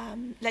use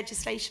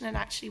legislation and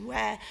actually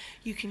where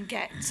you can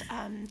get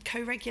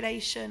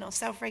co-regulation or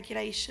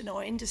self-regulation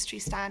or industry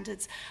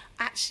standards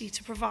actually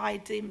to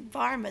provide the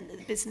environment that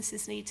the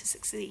businesses need to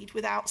succeed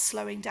without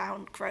slowing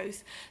down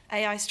growth.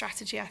 AI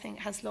strategy, I think,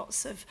 has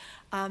lots of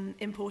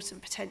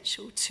important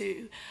potential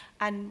too.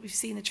 And we've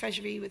seen the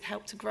Treasury with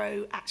Help to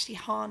Grow actually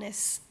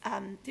harness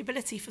the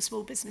ability for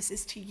small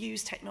businesses to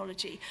use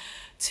technology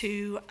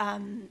to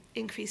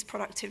increase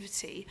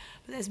productivity.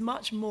 But there's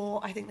much more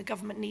I think the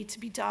government needs to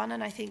be done,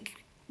 and I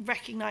think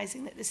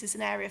recognising that this is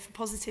an area for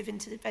positive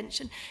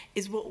intervention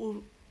is what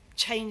will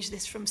change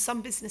this from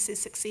some businesses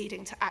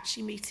succeeding to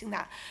actually meeting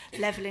that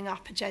levelling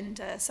up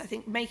agenda. So I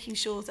think making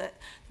sure that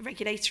the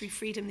regulatory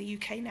freedom the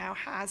UK now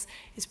has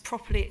is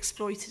properly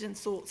exploited and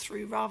thought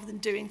through, rather than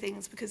doing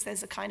things because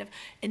there's a kind of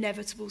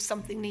inevitable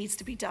something needs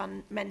to be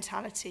done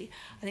mentality.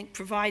 I think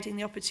providing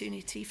the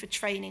opportunity for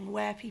training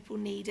where people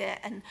need it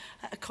and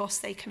at a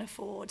cost they can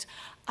afford,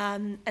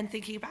 and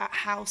thinking about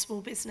how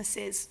small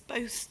businesses,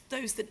 both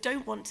those that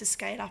don't want to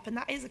scale up, and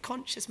that is a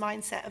conscious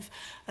mindset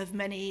of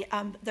many,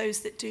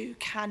 those that do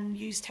can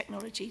use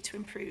technology to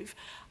improve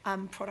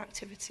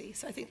productivity.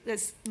 So I think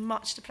there's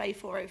much to play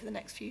for over the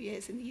next few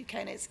years in the UK,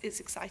 and it's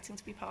exciting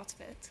to be part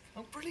of it.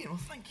 Oh, brilliant. Well,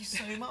 thank you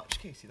so much,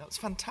 Casey. That was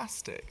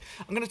fantastic.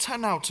 I'm going to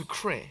turn now to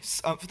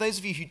Chris. For those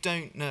of you who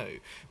don't know,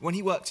 when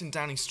he worked in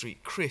Downing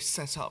Street, Chris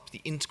set up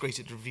the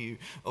Integrated Review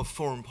of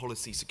Foreign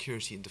Policy,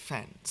 Security and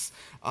Defence,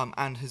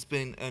 and has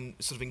been a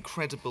sort of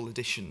incredible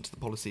addition to the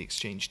Policy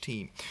Exchange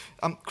team.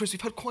 Chris,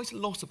 we've heard quite a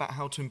lot about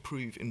how to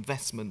improve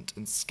investment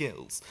and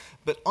skills,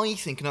 but I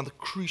think another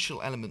crucial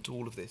element to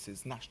all of this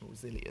is national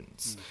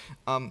resilience.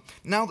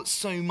 Now that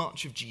so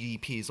much of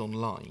GDP is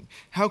online,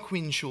 how can we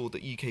ensure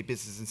that UK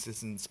businesses and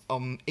citizens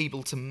are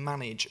able to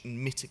manage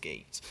and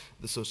mitigate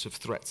the sort of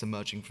threats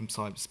emerging from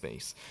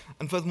cyberspace?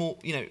 And furthermore,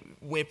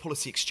 we're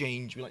Policy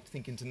Exchange, we like to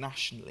think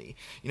internationally.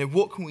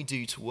 What can we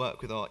do to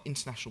work with our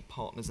international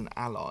partners and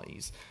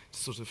allies to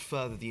sort of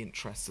further the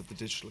interests of the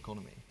digital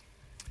economy?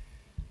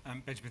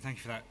 Benjamin, thank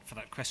you for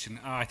that question.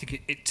 I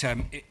think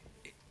it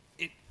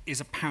is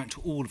apparent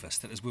to all of us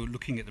that as we're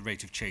looking at the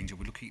rate of change and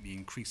we're looking at the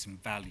increase in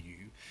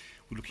value,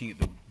 we're looking at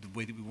the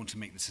way that we want to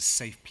make this a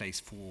safe place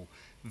for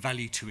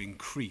value to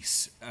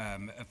increase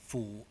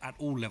at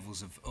all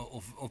levels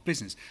of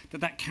business,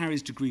 that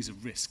carries degrees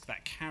of risk,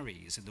 that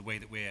carries in the way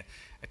that we're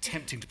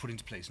attempting to put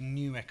into place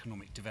new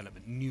economic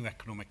development, new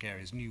economic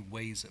areas, new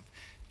ways of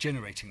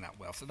generating that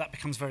wealth, that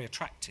becomes very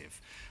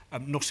attractive,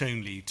 not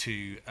only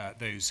to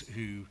those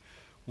who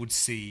would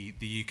see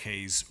the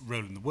UK's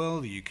role in the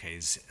world, the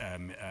UK's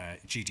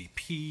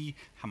GDP,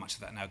 how much of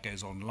that now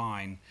goes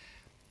online,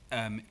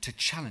 to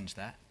challenge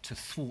that, to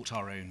thwart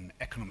our own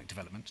economic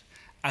development,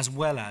 as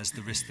well as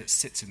the risk that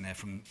sits in there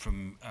from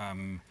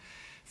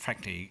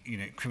frankly,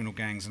 criminal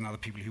gangs and other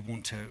people who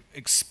want to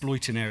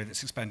exploit an area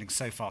that's expanding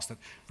so fast that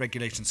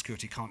regulation and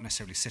security can't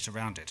necessarily sit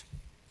around it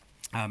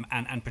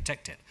and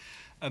protect it.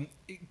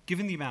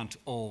 Given the amount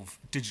of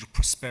digital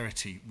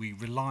prosperity we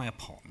rely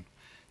upon,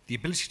 the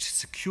ability to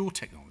secure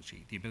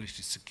technology, the ability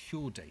to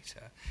secure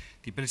data,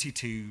 the ability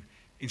to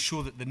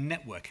ensure that the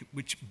network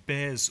which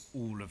bears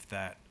all of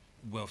that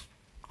wealth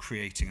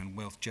creating and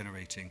wealth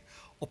generating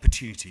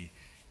opportunity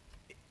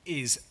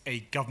is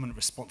a government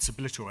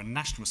responsibility or a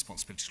national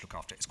responsibility to look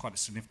after. It's quite a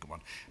significant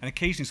one, and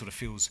occasionally sort of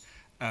feels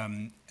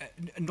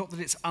not that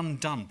it's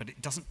undone, but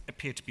it doesn't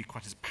appear to be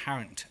quite as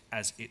apparent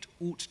as it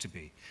ought to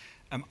be.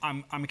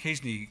 I'm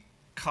occasionally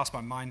cast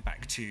my mind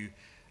back to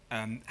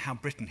how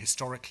Britain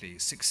historically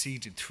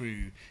succeeded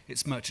through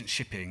its merchant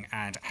shipping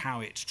and how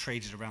it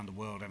traded around the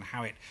world and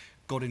how it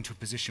got into a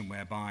position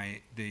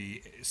whereby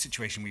the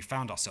situation we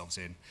found ourselves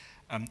in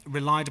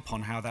relied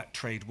upon how that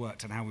trade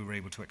worked and how we were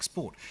able to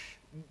export.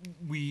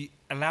 We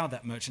allowed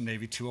that merchant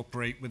navy to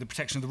operate with the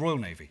protection of the Royal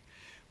Navy.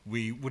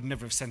 We would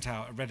never have sent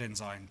out a red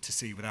ensign to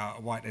sea without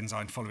a white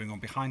ensign following on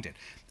behind it.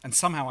 And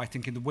somehow I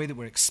think in the way that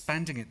we're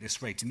expanding at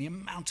this rate, in the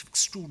amount of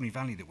extraordinary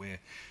value that we're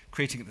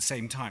creating at the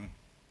same time,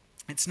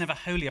 it's never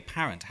wholly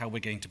apparent how we're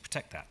going to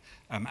protect that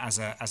as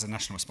a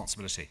national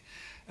responsibility.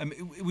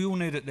 We all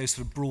know that those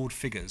sort of broad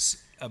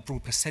figures,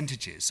 broad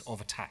percentages of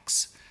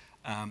attacks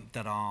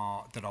that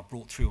are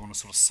brought through on a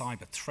sort of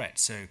cyber threat.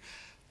 So,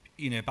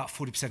 about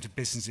 40% of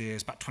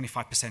businesses, about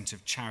 25%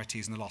 of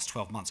charities in the last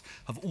 12 months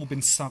have all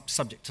been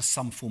subject to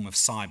some form of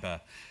cyber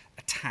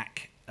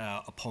attack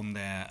upon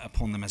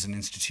them as an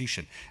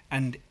institution.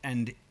 And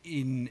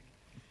in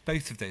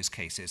both of those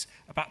cases,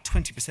 about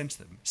 20% of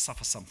them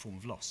suffer some form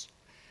of loss.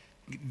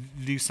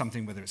 Lose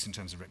something, whether it's in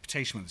terms of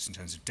reputation, whether it's in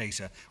terms of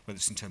data, whether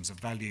it's in terms of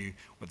value,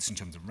 whether it's in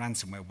terms of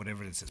ransomware,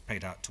 whatever it is that's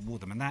paid out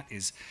toward them. And that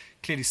is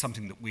clearly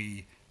something that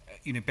we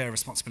bear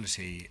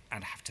responsibility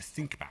and have to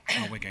think about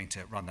how we're going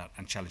to run that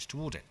and challenge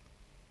toward it.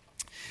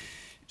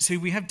 So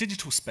we have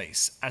digital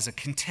space as a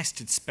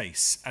contested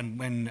space, and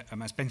when,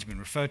 as Benjamin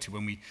referred to,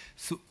 when we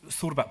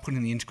thought about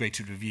putting the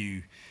integrated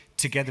review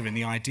together and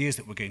the ideas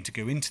that were going to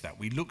go into that,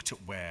 we looked at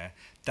where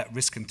that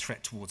risk and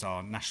threat towards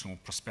our national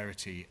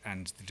prosperity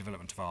and the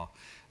development of our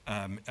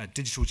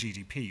digital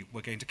GDP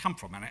were going to come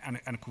from, and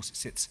of course it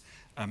sits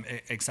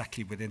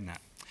exactly within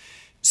that.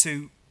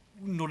 So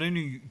not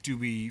only do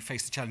we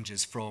face the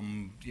challenges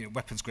from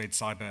weapons-grade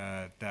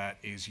cyber that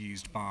is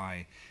used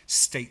by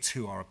states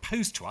who are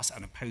opposed to us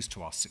and opposed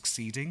to us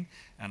succeeding,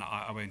 and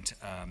I won't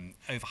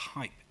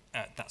overhype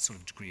that sort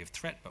of degree of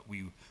threat, but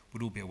we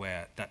would all be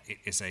aware that it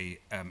is a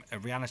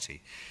reality.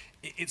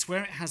 It's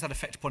where it has that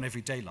effect upon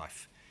everyday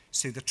life.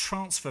 So the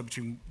transfer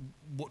between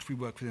what we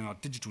work with in our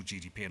digital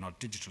GDP and our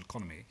digital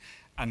economy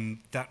and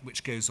that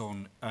which goes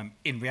on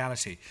in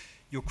reality,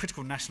 your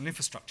critical national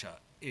infrastructure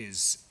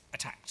is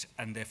attacked,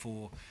 and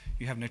therefore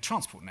you have no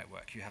transport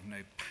network, you have no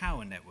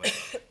power network,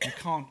 you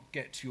can't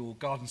get your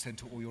garden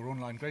centre or your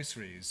online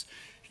groceries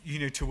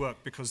to work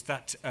because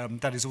that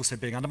is also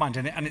being undermined,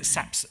 and it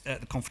saps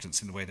the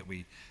confidence in the way that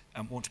we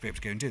want to be able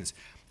to go and do this.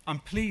 I'm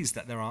pleased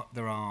that there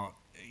are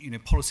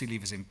policy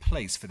levers in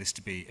place for this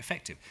to be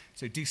effective.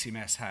 So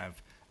DCMS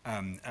have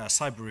a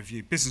cyber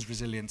review, business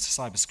resilience,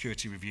 cyber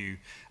security review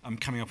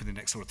coming up in the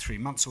next sort of 3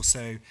 months or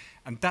so,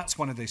 and that's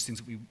one of those things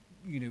that we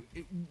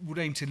it would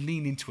aim to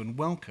lean into and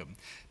welcome,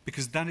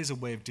 because that is a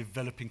way of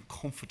developing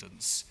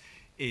confidence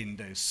in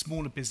those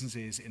smaller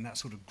businesses, in that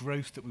sort of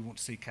growth that we want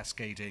to see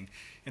cascading,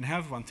 and how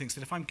everyone thinks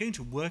that if I'm going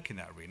to work in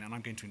that arena and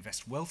I'm going to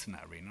invest wealth in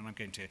that arena and I'm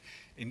going to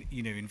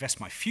invest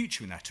my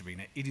future in that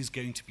arena, it is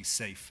going to be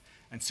safe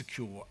and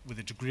secure with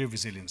a degree of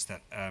resilience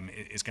that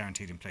is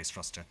guaranteed in place for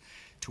us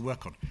to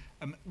work on.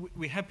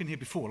 We have been here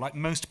before, like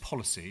most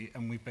policy,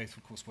 and we've both,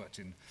 of course, worked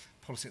in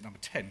policy at number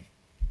 10.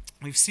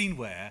 We've seen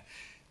where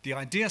the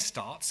idea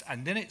starts,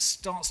 and then it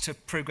starts to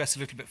progress a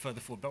little bit further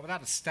forward. But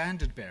without a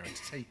standard bearer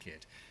to take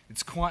it,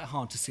 it's quite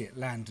hard to see it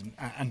land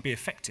and be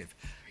effective.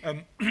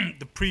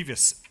 The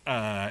previous,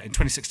 in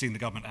 2016, the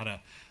government had a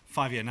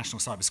 5-year national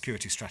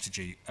cybersecurity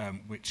strategy,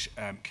 which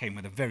came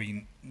with a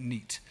very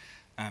neat,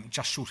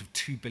 just short of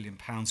 £2 billion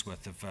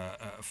worth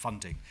of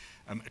funding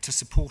to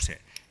support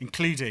it,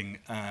 including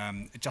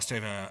just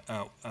over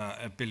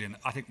a billion,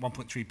 I think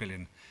 1.3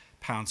 billion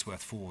pounds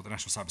worth for the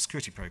National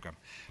Cybersecurity Programme,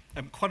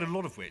 quite a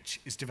lot of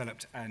which is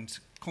developed and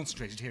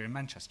concentrated here in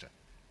Manchester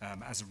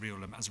as a real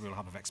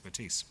hub of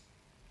expertise.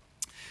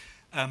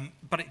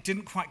 But it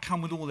didn't quite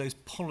come with all those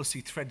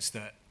policy threads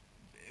that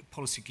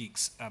policy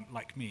geeks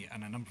like me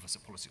and a number of us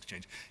at Policy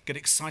Exchange get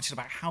excited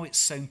about, how it's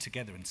sewn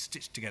together and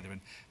stitched together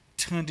and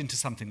turned into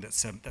something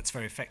that's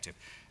very effective.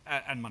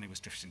 And money was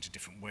drifted into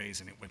different ways,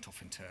 and it went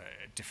off into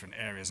different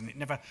areas, and it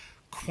never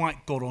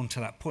quite got on to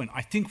that point.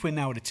 I think we're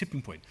now at a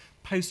tipping point,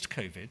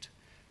 post-COVID,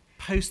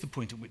 post the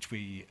point at which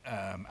we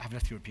have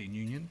left the European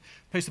Union,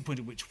 post the point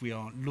at which we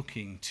are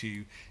looking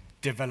to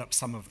develop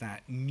some of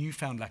that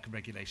newfound lack of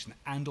regulation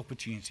and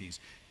opportunities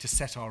to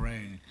set our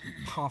own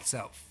paths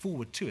out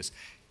forward to us,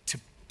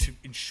 to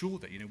ensure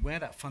that, where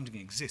that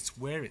funding exists,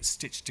 where it's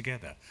stitched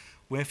together,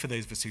 where, for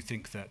those of us who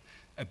think that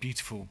a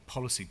beautiful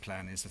policy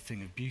plan is a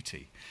thing of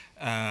beauty,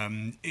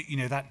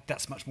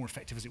 that's much more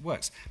effective as it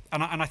works.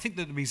 And I think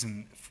that the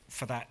reason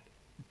for that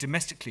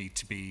domestically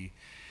to be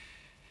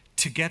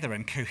together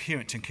and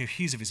coherent and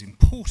cohesive is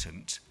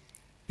important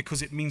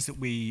because it means that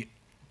we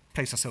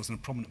place ourselves in a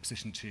prominent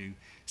position to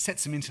set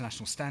some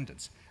international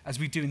standards, as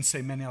we do in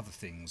so many other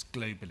things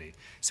globally.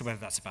 So whether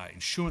that's about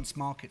insurance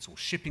markets or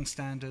shipping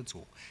standards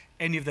or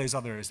any of those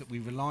other areas that we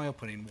rely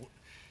upon in what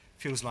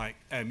feels like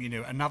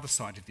another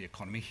side of the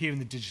economy. Here in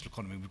the digital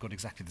economy, we've got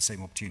exactly the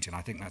same opportunity, and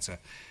I think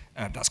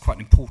that's quite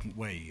an important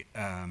way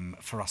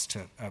for us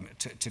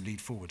to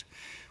lead forward.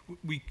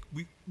 We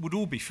would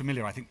all be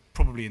familiar, I think,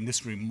 probably in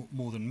this room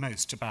more than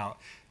most, about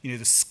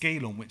the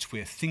scale on which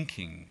we're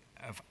thinking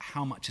of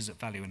how much is at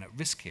value and at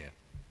risk here.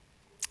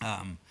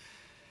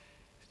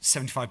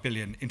 75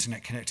 billion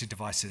internet-connected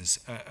devices,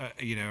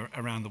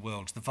 around the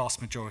world, the vast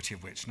majority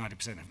of which,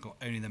 90%, have got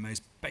only the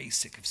most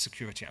basic of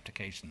security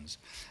applications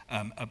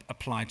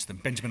applied to them.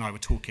 Benjamin and I were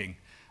talking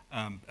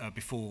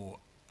before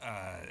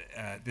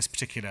this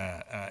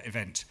particular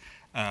event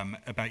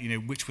about,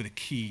 which were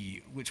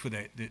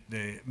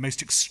the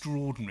most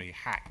extraordinary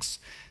hacks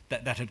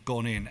that had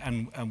gone in,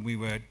 and we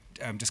were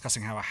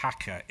discussing how a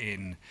hacker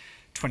in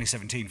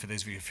 2017, for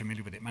those of you who are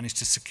familiar with it, managed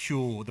to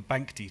secure the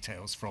bank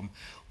details from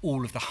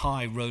all of the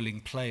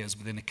high-rolling players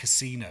within a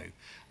casino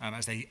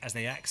as they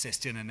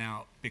accessed in and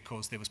out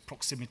because there was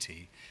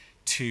proximity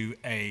to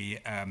a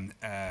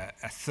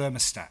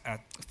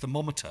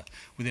thermometer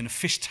within a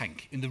fish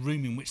tank in the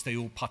room in which they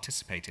all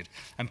participated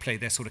and played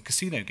their sort of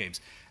casino games.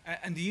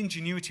 And the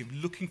ingenuity of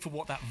looking for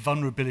what that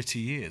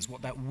vulnerability is,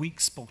 what that weak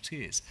spot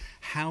is,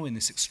 how in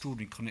this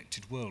extraordinary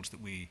connected world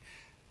that we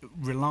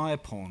rely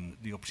upon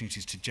the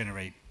opportunities to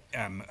generate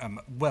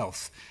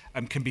wealth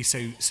can be so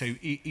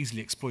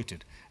easily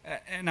exploited.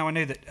 Now I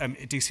know that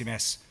at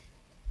DCMS,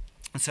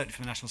 and certainly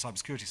from the National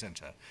Cybersecurity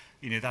Centre,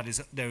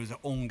 there is an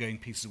ongoing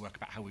piece of work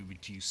about how we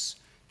reduce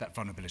that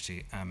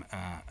vulnerability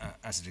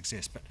as it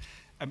exists. But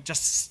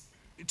just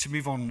to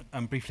move on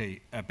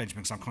briefly,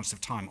 Benjamin, because I'm conscious of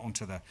time,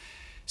 onto the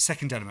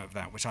second element of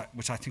that, which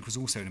I think was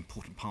also an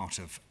important part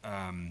of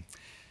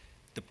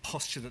the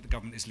posture that the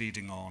government is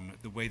leading on,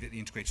 the way that the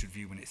integrated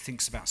review, when it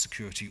thinks about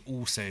security,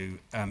 also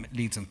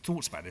leads and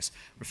thoughts about this,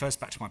 refers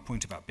back to my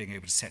point about being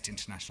able to set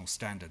international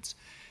standards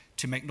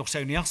to make not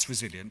only us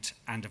resilient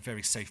and a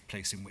very safe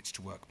place in which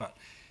to work, but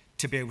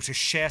to be able to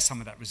share some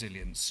of that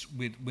resilience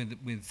with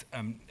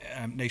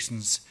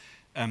nations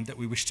that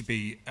we wish to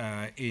be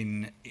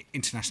in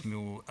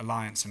international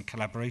alliance and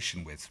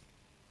collaboration with.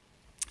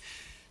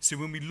 So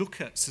when we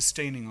look at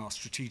sustaining our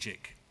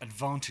strategic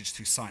advantage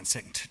through science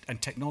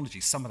and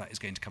technology, some of that is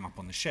going to come up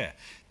on the share.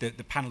 The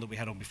panel that we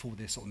had on before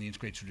this on the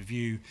integrated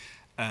review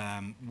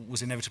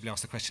was inevitably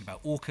asked the question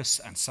about AUKUS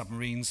and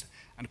submarines.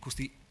 And of course,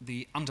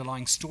 the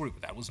underlying story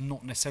with that was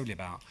not necessarily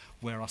about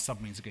where our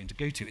submarines are going to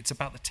go to. It's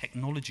about the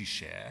technology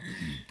share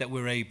that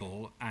we're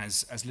able,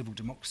 as liberal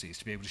democracies,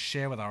 to be able to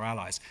share with our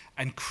allies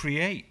and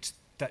create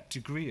that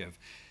degree of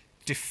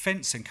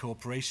defence and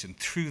cooperation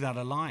through that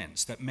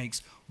alliance that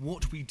makes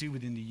what we do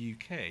within the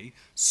UK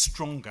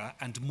stronger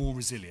and more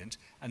resilient,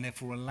 and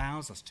therefore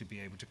allows us to be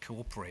able to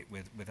cooperate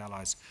with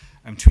allies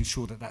to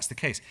ensure that that's the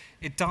case.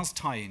 It does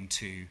tie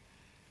into,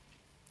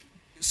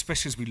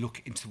 especially as we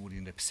look into the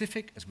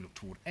Indo-Pacific, as we look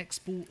toward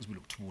export, as we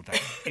look toward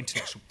that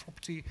intellectual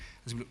property,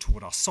 as we look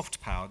toward our soft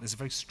power, there's a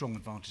very strong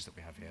advantage that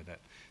we have here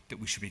that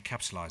we should be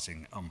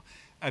capitalising on.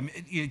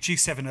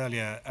 G7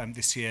 earlier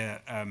this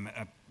year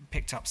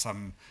picked up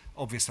some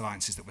obvious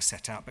alliances that were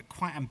set out, but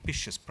quite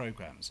ambitious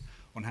programmes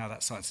on how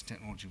that science and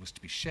technology was to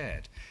be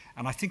shared.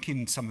 And I think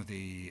in some of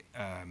the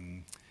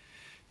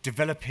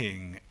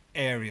developing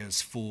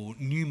areas for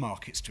new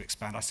markets to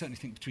expand, I certainly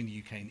think between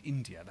the UK and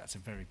India, that's a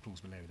very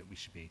plausible area that we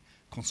should be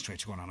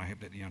concentrating on, and I hope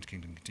that the United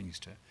Kingdom continues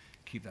to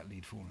keep that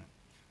lead forward.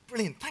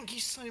 Brilliant. Thank you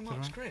so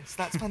much, Chris.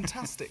 That's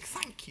fantastic.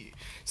 Thank you.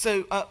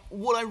 So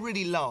what I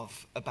really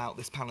love about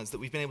this panel is that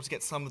we've been able to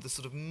get some of the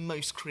sort of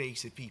most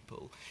creative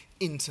people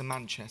into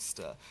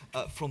Manchester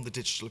from the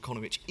digital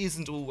economy, which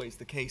isn't always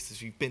the case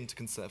as you've been to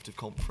Conservative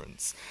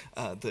Conference,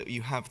 that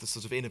you have the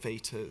sort of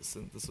innovators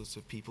and the sort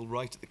of people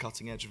right at the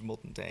cutting edge of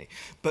modern day.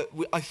 But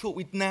I thought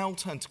we'd now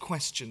turn to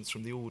questions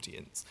from the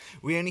audience.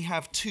 We only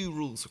have 2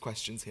 rules for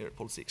questions here at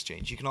Policy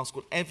Exchange. You can ask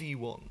whatever you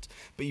want,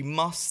 but you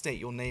must state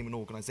your name and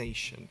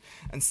organisation.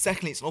 And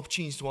secondly, it's an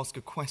opportunity to ask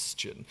a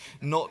question,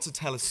 not to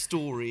tell a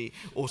story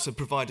or to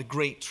provide a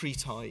great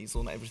treatise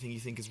on everything you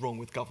think is wrong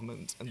with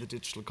government and the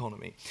digital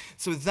economy.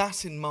 So with that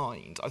in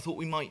mind, I thought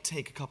we might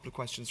take a couple of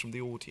questions from the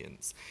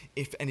audience,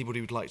 if anybody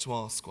would like to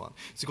ask one.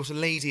 So we've got a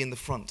lady in the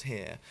front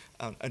here,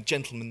 a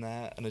gentleman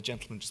there, and a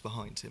gentleman just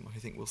behind him, I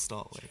think we'll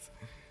start with.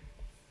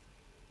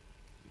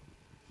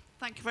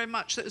 Thank you very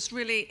much. That was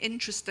really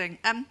interesting.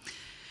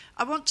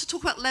 I want to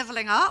talk about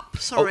levelling up.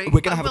 Sorry. Oh, we're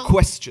going to have a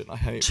question, I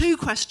hope. 2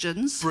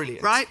 questions.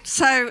 Brilliant. Right.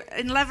 So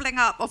in levelling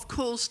up, of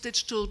course,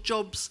 digital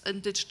jobs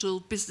and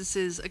digital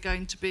businesses are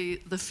going to be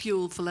the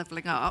fuel for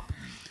levelling up.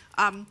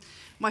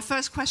 My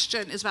first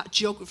question is about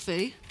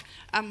geography.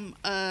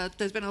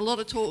 There's been a lot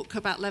of talk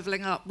about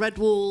levelling up red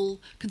wall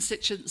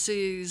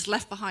constituencies,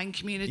 left behind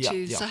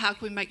communities. Yeah. So how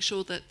can we make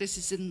sure that this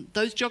is in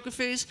those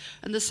geographies?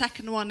 And the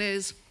second one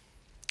is,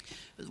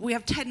 we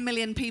have 10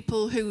 million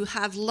people who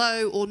have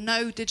low or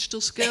no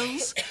digital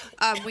skills.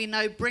 We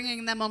know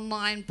bringing them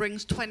online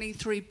brings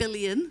 23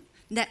 billion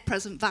net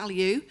present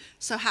value.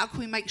 So how can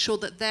we make sure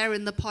that they're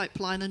in the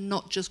pipeline and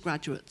not just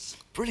graduates?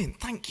 Brilliant,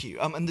 thank you.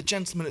 And the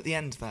gentleman at the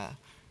end there.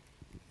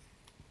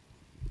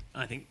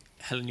 I think,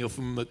 Helen, you're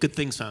from Good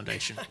Things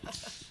Foundation.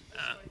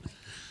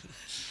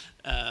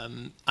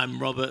 I'm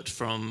Robert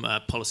from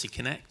Policy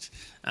Connect.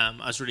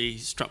 I was really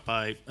struck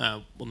by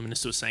what the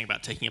Minister was saying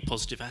about taking a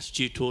positive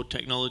attitude toward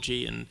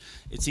technology, and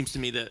it seems to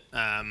me that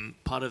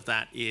part of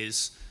that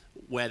is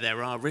where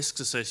there are risks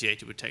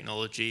associated with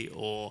technology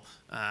or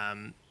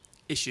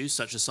issues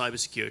such as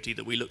cybersecurity,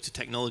 that we look to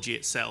technology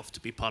itself to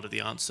be part of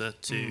the answer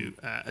to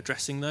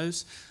addressing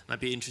those. And I'd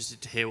be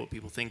interested to hear what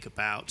people think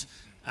about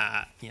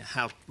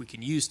how we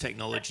can use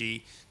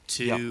technology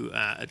to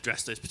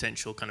address those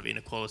potential kind of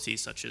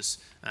inequalities, such as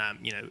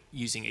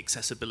using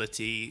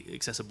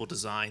accessible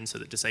design, so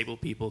that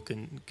disabled people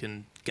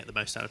can get the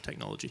most out of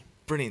technology.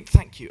 Brilliant,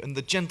 thank you. And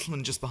the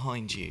gentleman just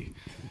behind you.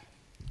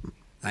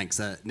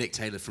 Thanks, Nick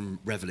Taylor from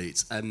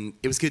Revolut.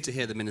 It was good to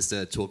hear the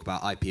Minister talk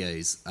about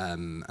IPOs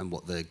and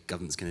what the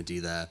government's going to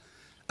do there.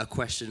 A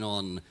question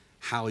on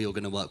how you're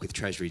going to work with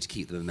Treasury to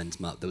keep the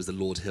momentum up. There was the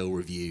Lord Hill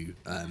review,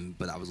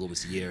 but that was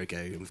almost a year ago,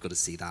 and we've got to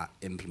see that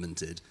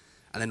implemented.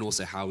 And then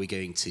also, how are we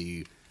going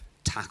to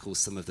tackle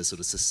some of the sort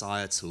of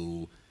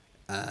societal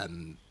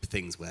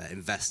things where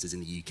investors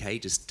in the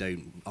UK just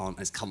aren't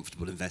as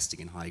comfortable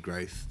investing in high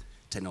growth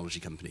technology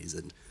companies?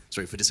 And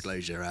sorry for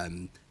disclosure,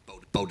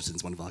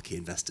 Balderton's one of our key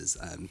investors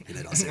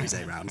in our Series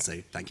A round,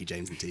 so thank you,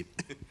 James and team.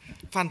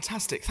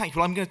 Fantastic, thank you.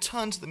 Well, I'm going to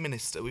turn to the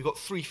Minister. We've got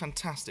 3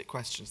 fantastic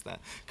questions there,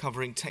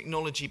 covering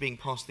technology being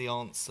part of the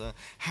answer,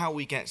 how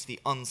we get the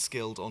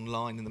unskilled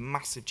online and the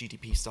massive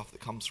GDP stuff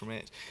that comes from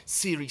it,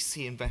 Series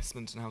C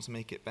investment and how to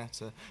make it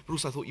better. But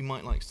also I thought you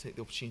might like to take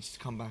the opportunity to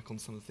come back on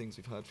some of the things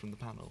we've heard from the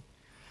panel.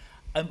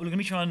 Well, let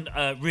me try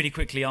and really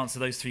quickly answer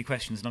those 3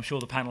 questions, and I'm sure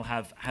the panel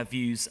have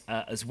views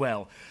as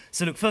well.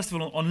 So look, first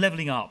of all, on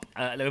levelling up,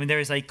 there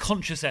is a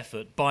conscious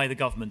effort by the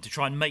government to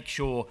try and make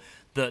sure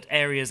that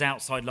areas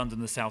outside London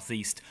and the South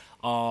East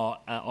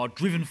are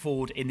driven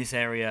forward in this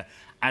area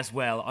as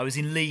well. I was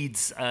in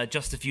Leeds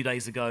just a few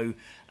days ago,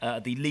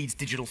 the Leeds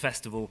Digital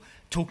Festival,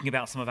 talking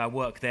about some of our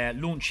work there,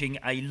 launching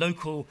a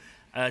local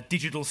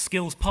digital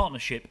skills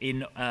partnership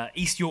in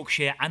East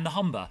Yorkshire and the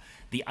Humber,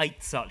 the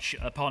 8th such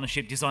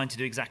partnership designed to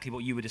do exactly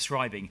what you were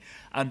describing.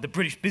 The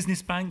British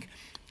Business Bank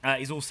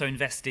is also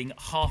investing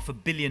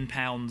 £500 million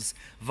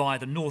via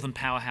the Northern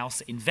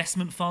Powerhouse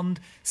Investment Fund,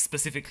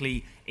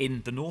 specifically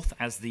in the north,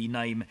 as the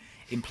name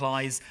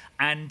implies.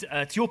 And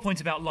to your point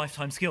about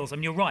lifetime skills, I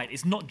mean, you're right,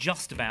 it's not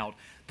just about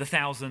the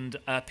 1,000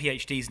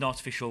 PhDs in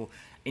artificial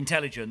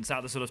intelligence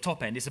at the sort of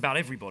top end. It's about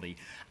everybody.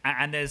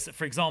 And there's,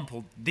 for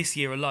example, this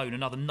year alone,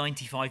 another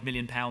 £95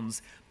 million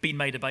been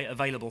made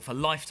available for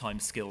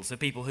lifetime skills. So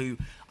people who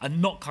are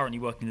not currently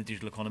working in the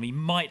digital economy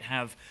might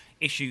have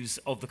issues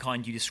of the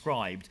kind you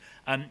described,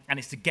 and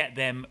it's to get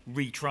them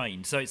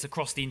retrained. So it's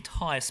across the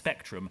entire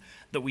spectrum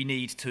that we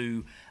need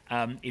to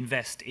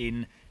invest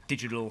in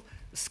digital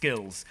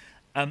skills.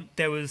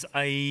 There was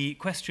a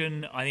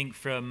question, I think,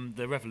 from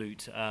the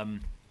Revolut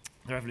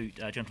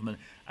gentleman.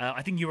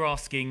 I think you were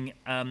asking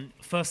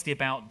firstly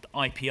about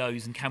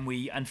IPOs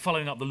and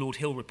following up the Lord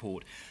Hill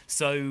report.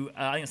 So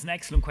I think it's an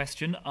excellent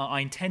question.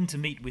 I intend to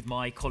meet with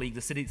my colleague,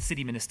 the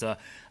City Minister,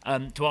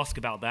 to ask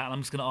about that. And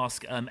I'm just going to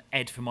ask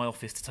Ed from my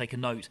office to take a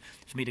note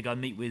for me to go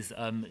and meet with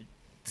the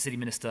City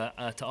Minister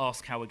to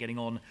ask how we're getting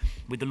on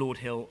with the Lord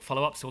Hill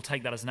follow-up. So we'll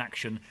take that as an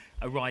action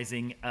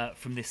arising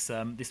from this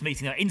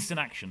meeting, instant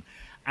action.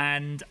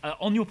 And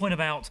on your point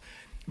about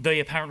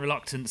the apparent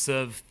reluctance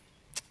of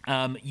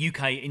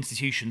UK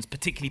institutions,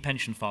 particularly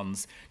pension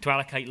funds, to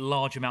allocate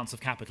large amounts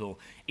of capital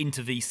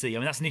into VC. I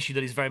mean, that's an issue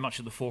that is very much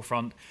at the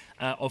forefront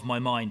of my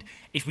mind.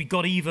 If we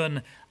got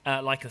even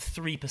like a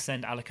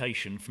 3%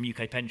 allocation from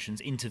UK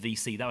pensions into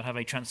VC, that would have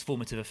a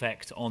transformative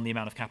effect on the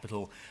amount of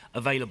capital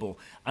available.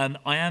 I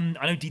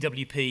know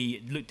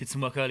DWP did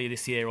some work earlier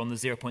this year on the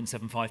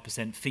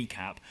 0.75% fee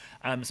cap,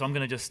 so I'm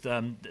going to just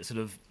sort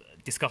of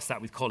discuss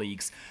that with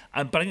colleagues.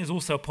 But I think there's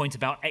also a point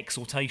about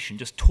exhortation,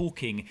 just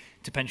talking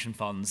to pension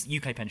funds,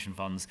 UK pension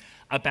funds,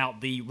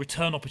 about the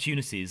return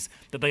opportunities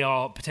that they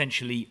are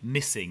potentially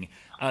missing.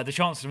 The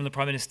Chancellor and the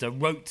Prime Minister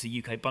wrote to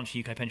a bunch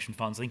of UK pension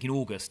funds, I think in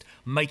August,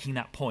 making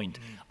that point.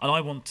 And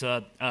I want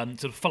to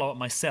sort of follow up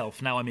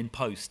myself, now I'm in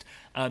post,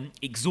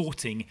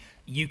 exhorting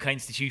UK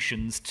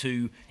institutions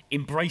to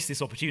embrace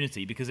this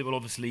opportunity, because it will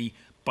obviously,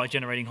 by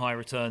generating higher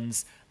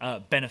returns,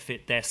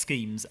 benefit their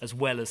schemes, as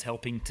well as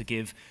helping to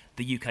give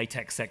the UK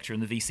tech sector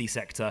and the VC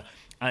sector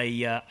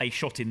a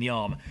shot in the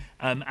arm.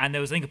 And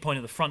there was, I think, a point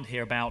at the front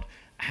here about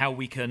how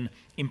we can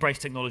embrace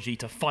technology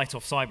to fight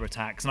off cyber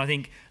attacks. And I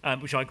think,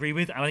 which I agree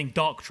with, and I think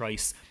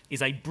Darktrace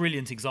is a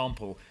brilliant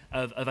example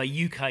of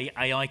a UK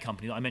AI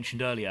company that I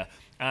mentioned earlier,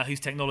 whose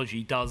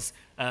technology does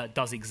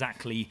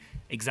exactly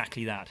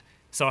that.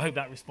 So I hope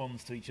that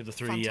responds to each of the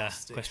three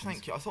questions.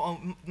 Thank you. I thought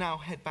I'll now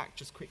head back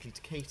just quickly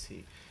to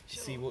Katie to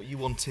see what you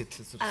wanted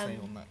to sort of say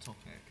on that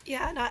topic.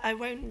 Yeah, and I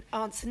won't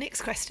answer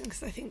Nick's question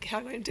because I think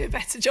I won't do a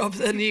better job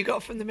than you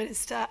got from the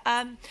Minister.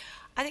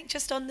 I think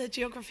just on the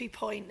geography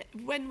point,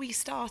 when we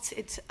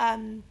started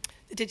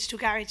the Digital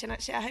Garage, and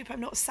actually I hope I'm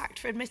not sacked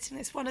for admitting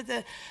this, one of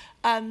the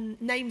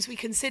names we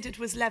considered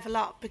was Level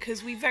Up,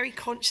 because we very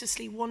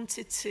consciously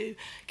wanted to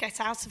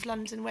get out of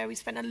London, where we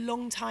spent a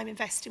long time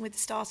investing with the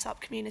startup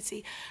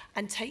community,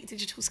 and take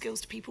digital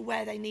skills to people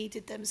where they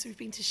needed them. So we've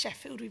been to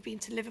Sheffield, we've been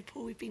to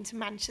Liverpool, we've been to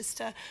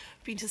Manchester,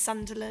 we've been to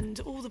Sunderland,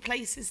 all the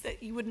places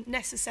that you wouldn't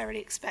necessarily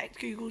expect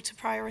Google to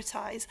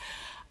prioritise.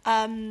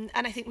 And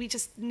I think we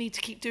just need to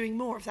keep doing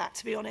more of that,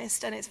 to be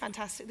honest, and it's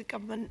fantastic the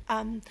government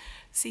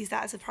sees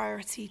that as a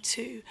priority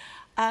too.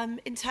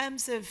 In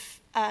terms of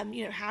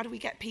how do we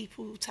get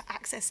people to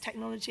access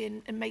technology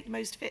and make the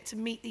most of it to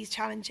meet these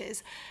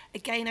challenges,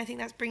 again, I think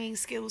that's bringing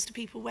skills to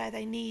people where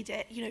they need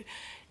it.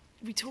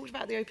 We talked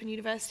about the Open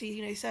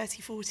University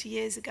 30, 40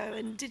 years ago,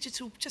 and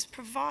digital just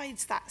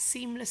provides that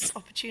seamless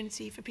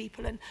opportunity for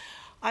people. And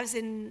I was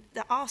in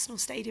the Arsenal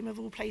Stadium, of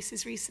all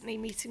places, recently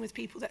meeting with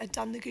people that had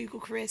done the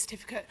Google Career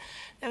Certificate.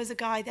 There was a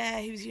guy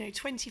there who was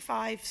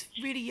 25,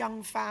 really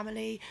young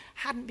family,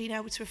 hadn't been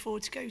able to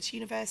afford to go to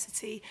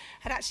university,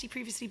 had actually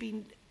previously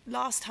been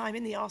last time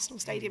in the Arsenal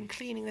Stadium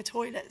cleaning the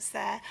toilets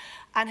there,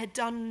 and had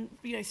done,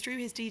 through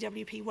his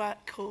DWP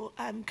work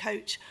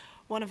coach,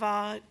 one of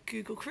our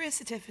Google Career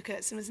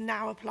Certificates, and was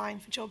now applying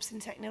for jobs in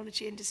the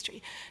technology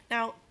industry.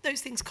 Now,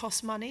 those things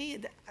cost money,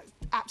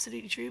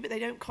 absolutely true, but they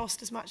don't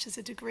cost as much as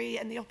a degree,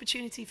 and the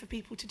opportunity for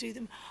people to do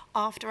them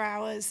after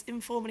hours,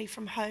 informally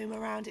from home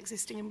around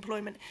existing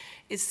employment,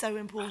 is so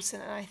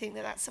important. And I think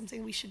that that's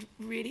something we should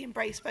really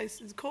embrace,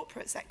 both as the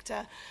corporate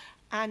sector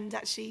and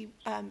actually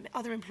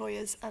other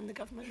employers and the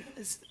government.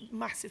 There's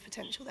massive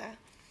potential there.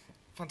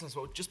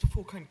 Fantastic. Well, just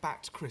before coming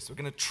back to Chris, we're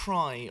going to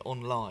try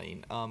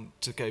online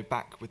to go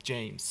back with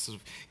James, sort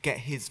of get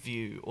his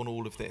view on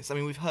all of this. I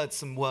mean, we've heard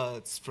some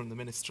words from the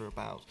Minister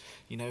about,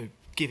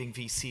 giving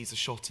VCs a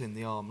shot in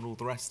the arm and all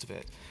the rest of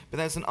it. But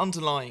there's an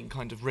underlying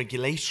kind of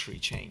regulatory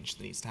change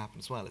that needs to happen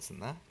as well, isn't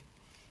there?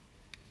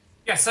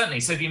 Yeah, certainly.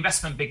 So the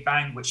investment Big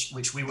Bang, which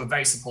we were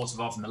very supportive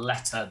of, in the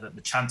letter that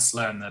the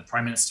Chancellor and the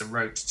Prime Minister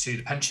wrote to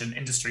the pension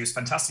industry, was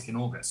fantastic in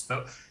August.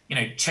 But,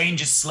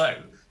 change is slow.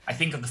 I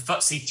think of the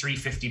FTSE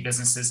 350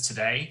 businesses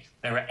today,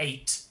 there are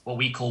 8 what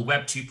we call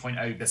Web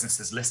 2.0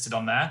 businesses listed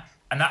on there,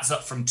 and that's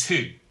up from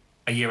 2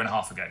 a year and a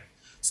half ago.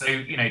 So,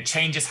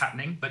 change is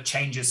happening, but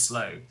change is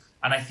slow.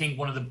 And I think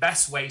one of the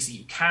best ways that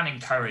you can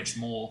encourage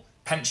more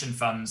pension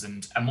funds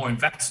and more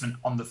investment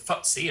on the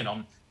FTSE and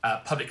on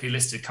publicly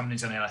listed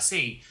companies on the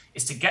LSE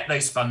is to get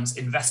those funds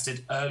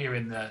invested earlier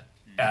in the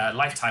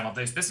lifetime of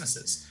those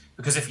businesses.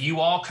 Because if you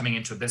are coming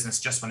into a business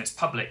just when it's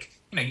public,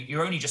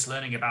 you're only just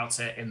learning about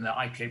it in the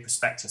IPO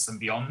prospectus and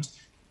beyond.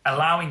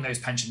 Allowing those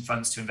pension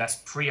funds to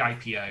invest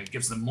pre-IPO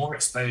gives them more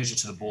exposure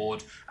to the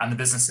board and the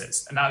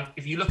businesses. And now,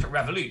 if you look at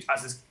Revolut,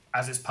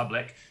 as is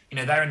public,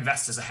 their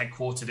investors are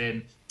headquartered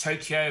in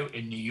Tokyo,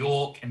 in New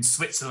York, in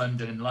Switzerland,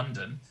 and in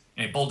London.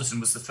 Balderton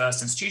was the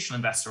first institutional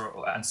investor,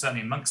 and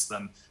certainly amongst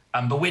them.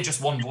 But we're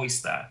just one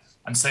voice there.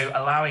 And so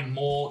allowing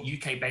more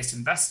UK-based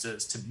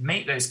investors to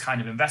make those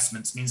kind of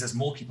investments means there's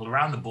more people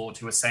around the board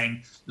who are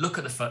saying, look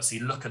at the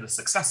FTSE, look at the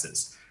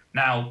successes.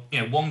 Now,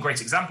 one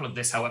great example of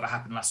this, however,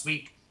 happened last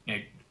week.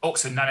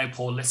 Oxford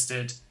Nanopore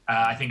listed,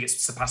 I think it's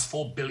surpassed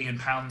 £4 billion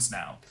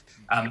now.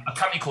 A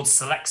company called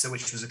Solexa,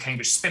 which was a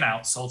Cambridge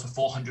spin-out, sold for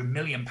 £400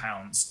 million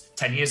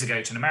 10 years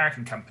ago to an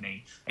American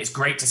company. It's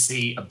great to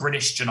see a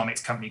British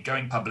genomics company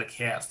going public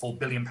here at £4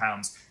 billion.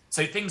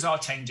 So things are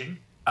changing.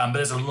 But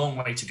there's a long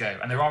way to go.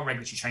 And there are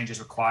regulatory changes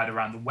required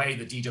around the way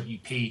the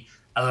DWP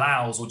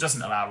allows, or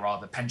doesn't allow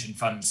rather, pension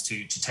funds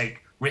to take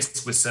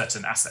risks with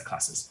certain asset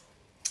classes.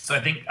 So I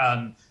think,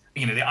 the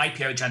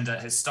IPO agenda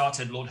has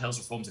started. Lord Hill's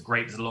reforms are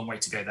great. There's a long way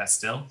to go there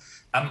still.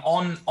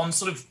 On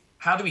sort of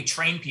how do we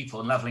train people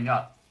in levelling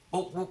up?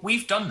 Well,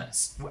 we've done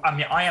this. I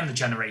mean, I am the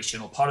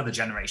generation, or part of the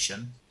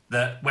generation,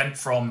 that went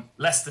from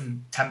less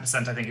than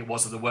 10%, I think it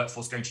was, of the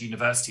workforce going to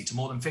university to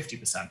more than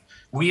 50%.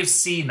 We have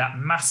seen that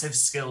massive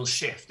skills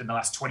shift in the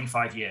last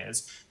 25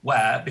 years,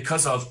 where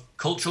because of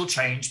cultural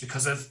change,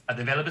 because of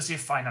the availability of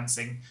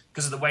financing,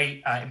 because of the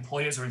way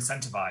employers are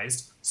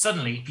incentivized,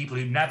 suddenly people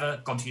who've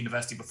never gone to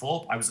university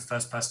before, I was the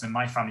first person in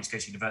my family to go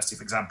to university,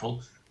 for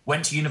example,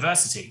 went to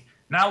university.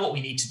 Now what we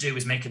need to do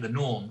is make it the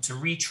norm to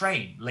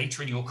retrain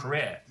later in your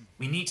career.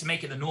 We need to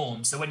make it the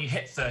norm so when you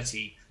hit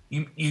 30,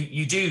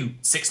 you do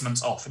 6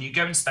 months off and you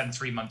go and spend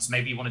 3 months.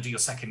 Maybe you want to do your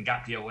second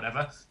gap year or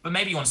whatever, but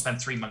maybe you want to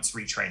spend 3 months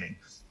retraining.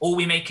 Or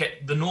we make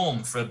it the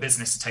norm for a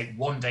business to take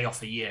 1 day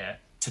off a year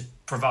to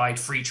provide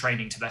free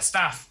training to their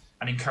staff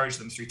and encourage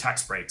them through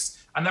tax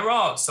breaks. And there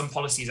are some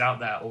policies out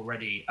there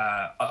already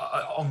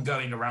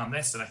ongoing around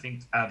this. And I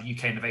think the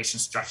UK Innovation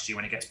Strategy,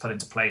 when it gets put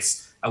into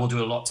place, will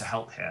do a lot to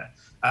help here.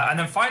 And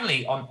then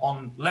finally,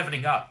 on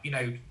levelling up,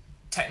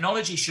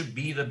 technology should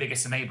be the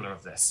biggest enabler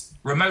of this.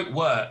 Remote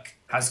work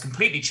has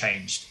completely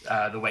changed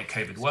the way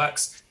COVID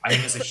works. I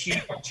think there's a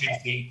huge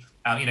opportunity.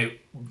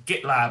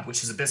 GitLab,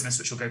 which is a business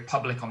which will go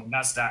public on the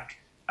NASDAQ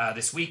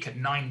this week at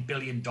 $9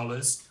 billion,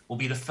 will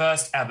be the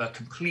first ever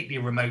completely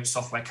remote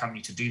software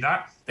company to do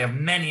that. They have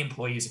many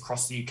employees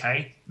across the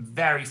UK.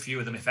 Very few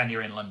of them, if any,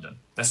 are in London.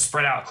 They're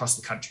spread out across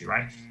the country,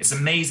 right? It's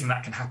amazing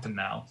that can happen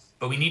now,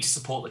 but we need to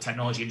support the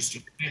technology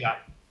industry to do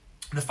that.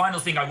 And the final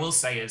thing I will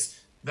say is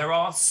there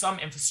are some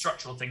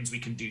infrastructural things we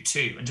can do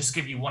too. And just to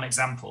give you one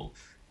example,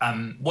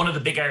 one of the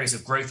big areas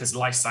of growth is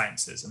life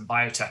sciences and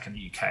biotech in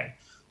the UK.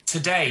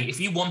 Today, if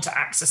you want to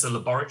access a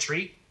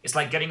laboratory, it's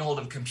like getting a hold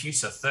of a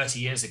computer 30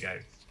 years ago.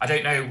 I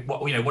don't know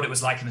what it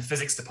was like in the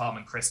physics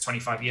department, Chris,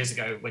 25 years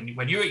ago when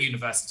you were at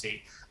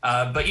university.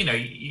 But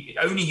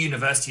only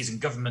universities and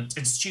government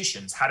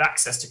institutions had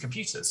access to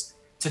computers.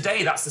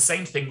 Today, that's the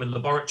same thing with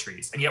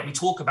laboratories. And yet we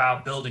talk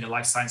about building a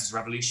life sciences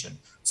revolution.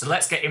 So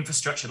let's get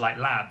infrastructure like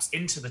labs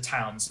into the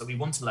towns that we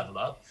want to level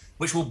up,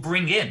 which will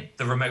bring in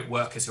the remote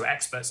workers who are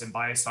experts in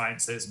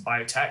biosciences and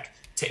biotech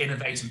to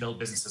innovate and build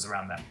businesses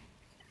around them.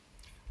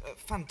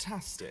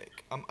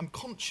 Fantastic. I'm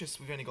conscious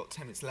we've only got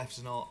 10 minutes left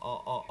and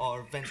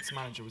our events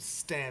manager was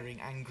staring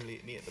angrily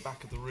at me at the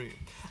back of the room.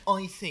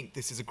 I think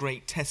this is a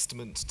great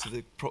testament to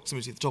the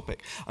proximity of the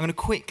topic. I'm going to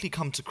quickly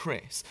come to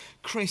Chris.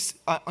 Chris,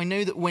 I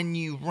know that when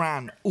you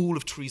ran all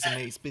of Theresa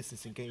May's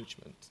business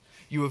engagement,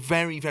 you were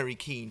very, very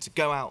keen to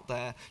go out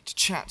there to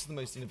chat to the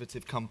most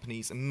innovative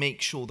companies and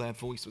make sure their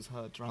voice was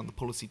heard around the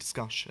policy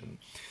discussion.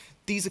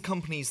 These are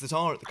companies that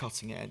are at the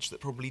cutting edge,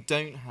 that probably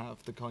don't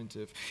have the kind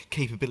of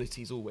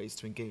capabilities always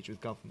to engage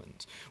with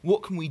government.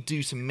 What can we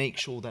do to make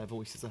sure their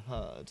voices are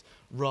heard,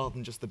 rather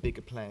than just the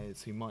bigger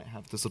players who might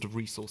have the sort of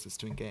resources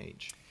to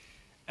engage?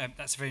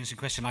 That's a very interesting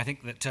question. I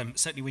think that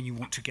certainly when you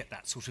want to get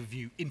that sort of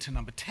view into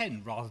number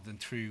 10, rather than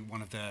through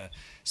one of the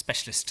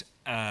specialist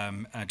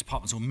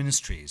departments or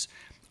ministries,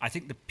 I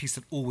think the piece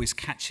that always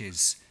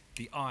catches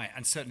the eye,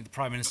 and certainly the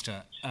Prime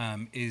Minister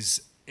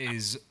is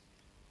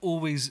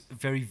always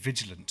very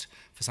vigilant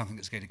for something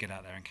that's going to get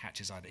out there and catch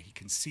his eye, that he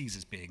conceives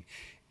as being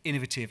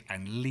innovative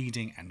and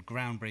leading and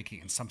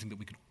groundbreaking and something that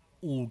we could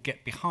all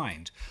get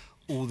behind.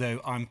 Although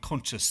I'm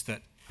conscious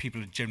that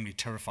people are generally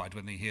terrified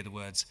when they hear the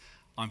words,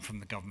 "I'm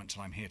from the government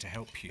and I'm here to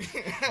help you."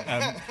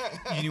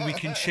 We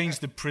can change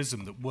the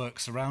prism that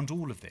works around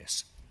all of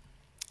this.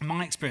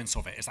 My experience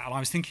of it is that I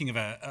was thinking of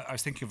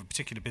a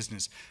particular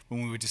business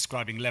when we were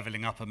describing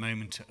levelling up a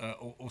moment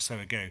or so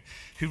ago,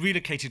 who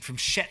relocated from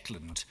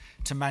Shetland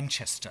to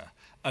Manchester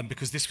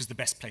because this was the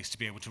best place to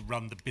be able to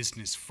run the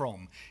business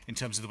from, in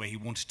terms of the way he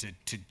wanted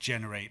to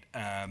generate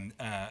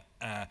a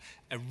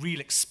real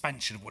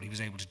expansion of what he was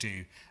able to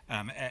do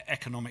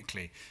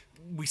economically.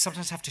 We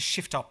sometimes have to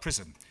shift our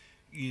prism.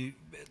 The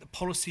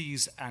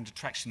policies and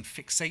attraction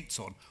fixates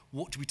on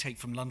what do we take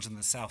from London and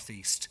the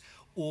southeast,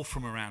 or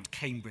from around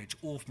Cambridge,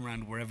 or from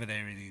around wherever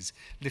there are these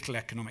little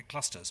economic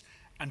clusters,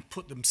 and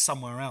put them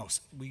somewhere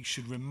else. We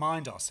should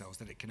remind ourselves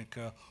that it can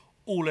occur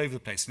all over the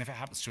place, and if it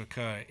happens to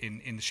occur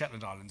in the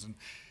Shetland Islands and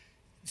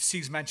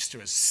sees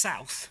Manchester as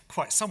south,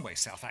 quite some way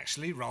south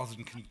actually, rather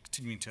than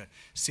continuing to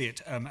see it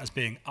as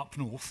being up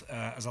north,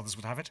 as others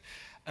would have it,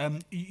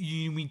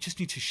 we just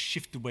need to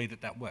shift the way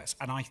that works.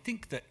 And I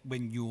think that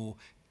when you're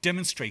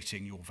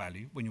demonstrating your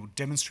value, when you're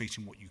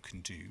demonstrating what you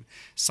can do,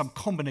 some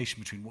combination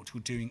between what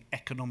you're doing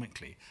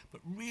economically, but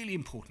really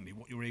importantly,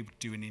 what you're able to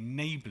do in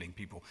enabling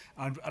people.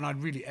 And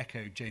I'd really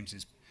echo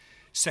James's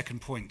second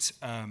point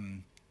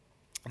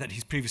that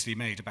he's previously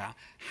made about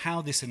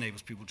how this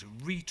enables people to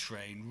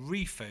retrain,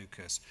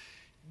 refocus,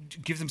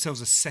 give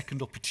themselves a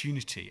second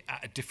opportunity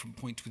at a different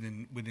point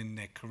within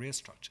their career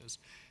structures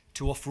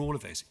to offer all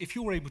of those. If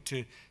you're able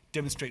to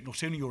demonstrate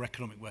not only your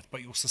economic worth,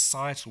 but your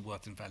societal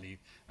worth and value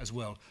as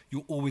well,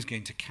 you're always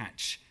going to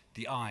catch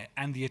the eye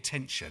and the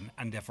attention,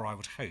 and therefore I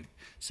would hope,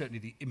 certainly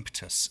the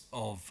impetus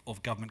of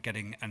government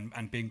getting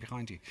and being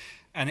behind you.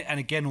 And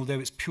again, although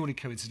it's purely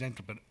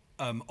coincidental, but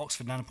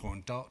Oxford Nanopore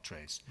and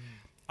Darktrace,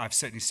 I've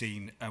certainly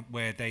seen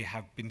where they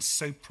have been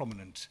so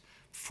prominent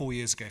 4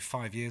 years ago,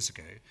 5 years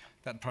ago,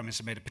 that the Prime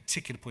Minister made a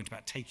particular point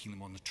about taking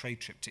them on the trade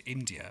trip to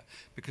India,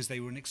 because they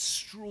were an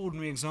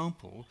extraordinary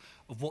example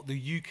of what the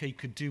UK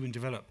could do and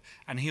develop.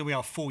 And here we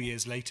are 4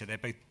 years later, they're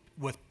both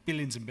worth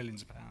billions and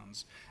billions of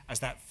pounds as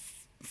that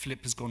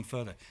Philp has gone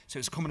further. So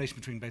it's a combination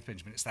between both,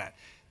 Benjamin. It's that,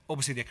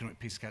 obviously the economic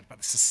piece, about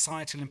the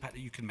societal impact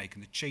that you can make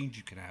and the change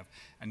you can have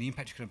and the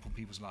impact you can have on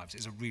people's lives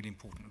is a really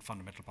important and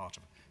fundamental part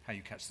of how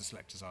you catch the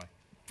selector's eye.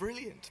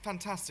 Brilliant,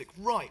 fantastic.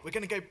 Right, we're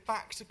going to go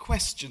back to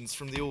questions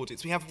from the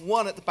audience. We have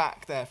one at the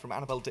back there from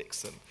Annabelle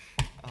Dixon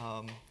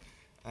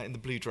in the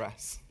blue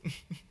dress.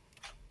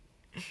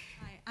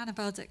 Hi,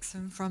 Annabelle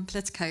Dixon from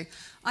Politico.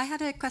 I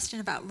had a question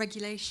about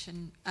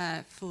regulation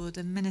for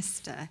the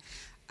Minister.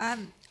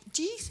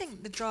 Do you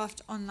think the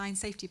draft online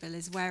safety bill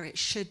is where it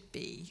should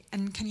be?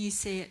 And can you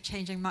see it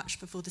changing much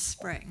before the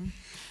spring?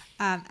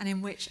 And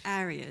in which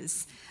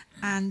areas?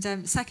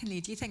 And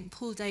secondly, do you think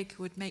Paul Dacre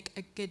would make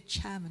a good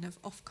chairman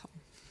of Ofcom?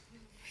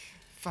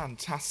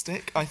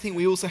 Fantastic. I think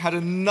we also had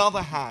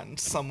another hand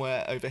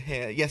somewhere over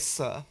here. Yes,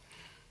 sir.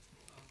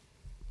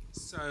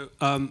 So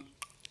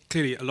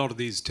clearly a lot of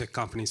these tech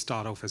companies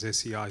start off as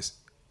SEIS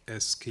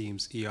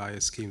schemes,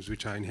 EIS schemes,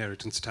 which are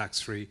inheritance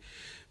tax-free,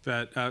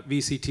 but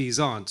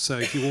VCTs aren't. So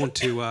if you want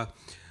to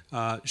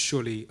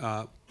surely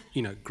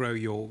grow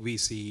your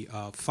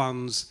VC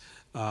funds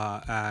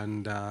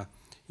and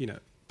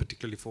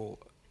particularly for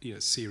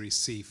Series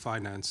C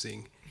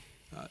financing,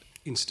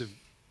 instead of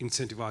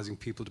incentivizing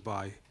people to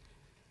buy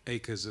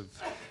acres of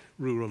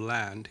rural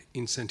land,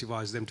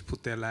 incentivize them to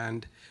put their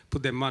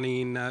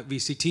money in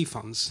VCT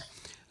funds,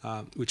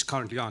 which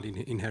currently aren't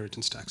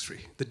inheritance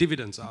tax-free. The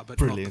dividends are, but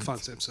not the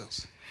funds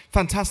themselves.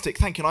 Fantastic,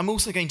 thank you. And I'm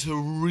also going to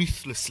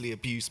ruthlessly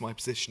abuse my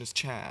position as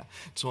chair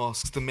to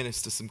ask the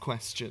Minister some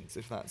questions,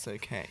 if that's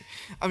okay.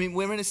 I mean,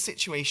 we're in a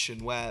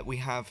situation where we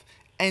have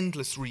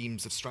endless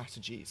reams of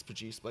strategies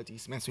produced by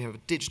DCMS. We have a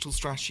digital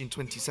strategy in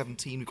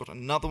 2017. We've got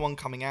another one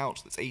coming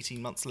out that's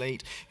 18 months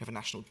late. We have a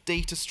national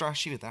data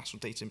strategy with a national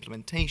data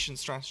implementation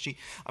strategy.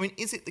 I mean,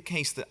 is it the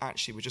case that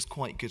actually we're just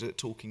quite good at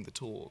talking the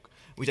talk?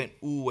 We don't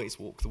always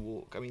walk the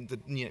walk. I mean,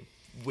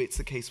 it's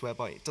the case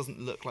whereby it doesn't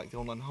look like the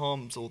online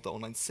harms or the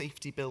online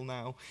safety bill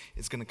now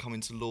is going to come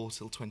into law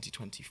till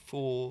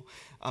 2024.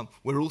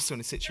 We're also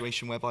in a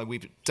situation whereby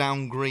we've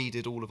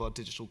downgraded all of our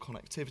digital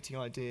connectivity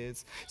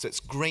ideas. So it's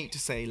great to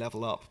say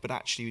level up, but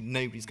actually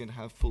nobody's going to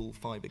have full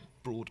fibre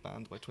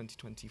broadband by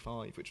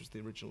 2025, which was the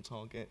original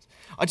target.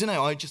 I don't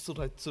know, I just thought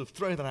I'd sort of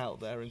throw that out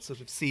there and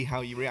sort of see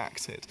how you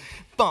reacted.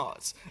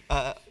 But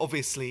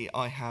obviously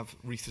I have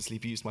ruthlessly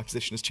abused my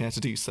position as chair to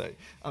do so.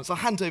 So I'll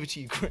hand over to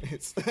you,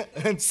 Chris,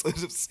 and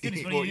sort of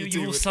see what you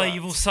do with that.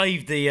 You've all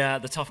saved the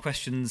tough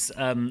questions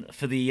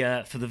for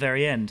the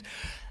very end.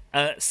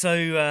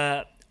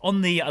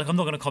 I'm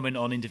not going to comment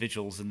on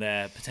individuals and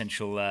their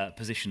potential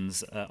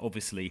positions,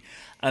 obviously.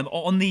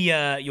 On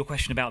your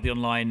question about the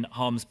online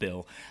harms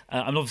bill,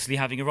 and obviously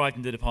having arrived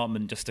in the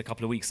department just a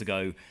couple of weeks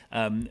ago,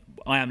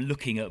 I am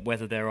looking at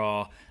whether there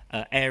are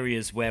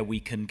areas where we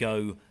can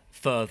go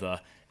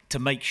further to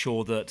make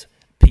sure that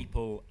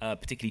people,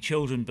 particularly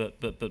children,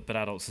 but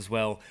adults as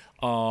well,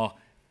 are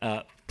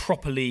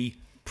properly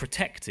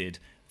protected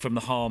from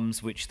the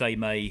harms which they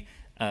may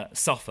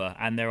suffer.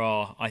 And there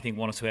are, I think,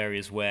 one or two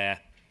areas where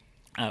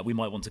we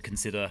might want to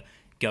consider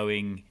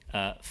going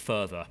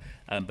further,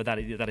 but that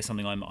is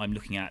something I'm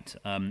looking at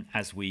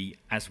as we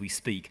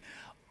speak.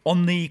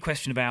 On the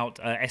question about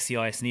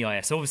SEIS and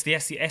EIS, obviously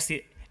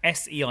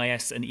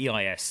SEIS and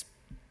EIS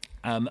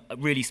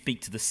really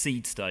speak to the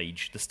seed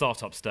stage, the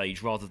startup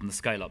stage, rather than the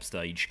scale-up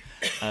stage,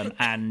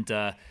 and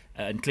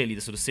clearly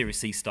the sort of Series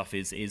C stuff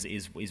is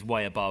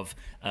way above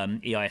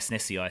EIS and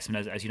SEIS. And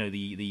as you know,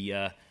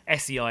 the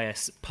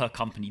SEIS per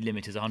company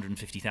limit is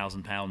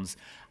 £150,000,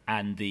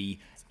 and the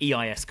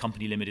EIS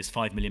company limit is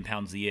 £5 million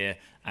a year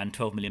and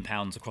 £12 million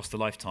across the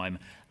lifetime,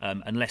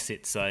 unless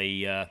it's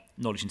a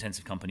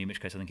knowledge-intensive company, in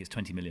which case I think it's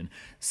 20 million.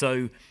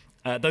 So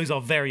those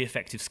are very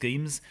effective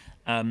schemes.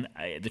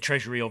 The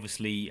Treasury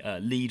obviously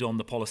lead on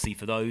the policy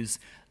for those,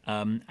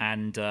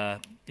 and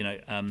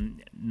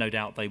no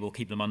doubt they will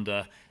keep them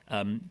under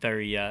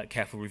very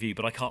careful review.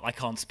 But I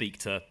can't speak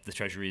to the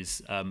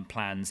Treasury's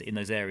plans in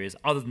those areas,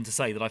 other than to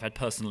say that I've had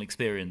personal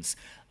experience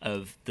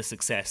of the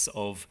success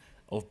of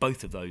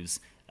both of those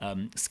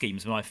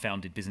schemes when I've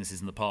founded businesses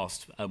in the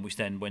past, which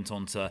then went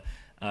on to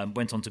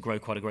grow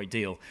quite a great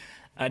deal.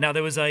 Now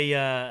there was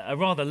a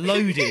rather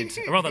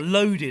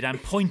loaded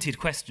and pointed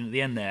question at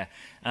the end there,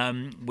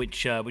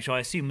 which I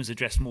assume was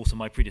addressed more to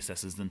my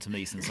predecessors than to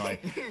me, since I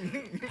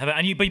have.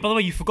 And by the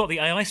way, you forgot the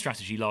AI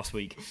strategy last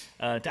week.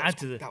 To add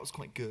to that was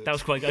quite good. That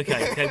was quite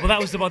okay. Well,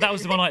 that was the one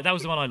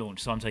I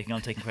launched, so I'm taking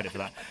credit for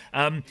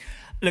that.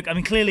 Look, I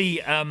mean,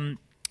 clearly,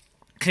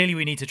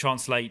 we need to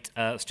translate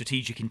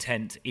strategic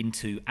intent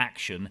into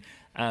action.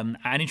 And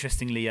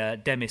interestingly,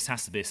 Demis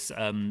Hassabis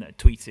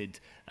tweeted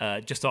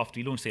just after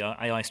he launched the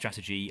AI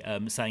strategy,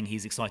 saying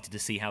he's excited to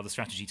see how the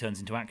strategy turns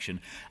into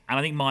action. And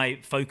I think my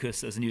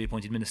focus as a newly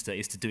appointed minister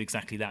is to do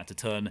exactly that, to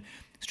turn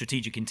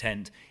strategic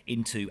intent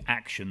into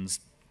actions.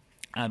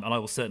 And I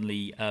will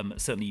certainly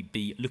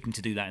be looking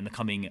to do that in the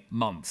coming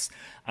months,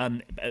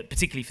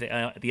 particularly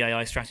for the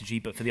AI strategy,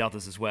 but for the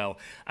others as well.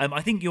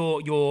 I think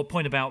your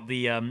point about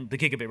the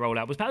gigabit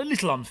rollout was about a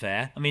little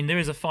unfair. I mean, there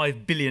is a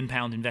 £5 billion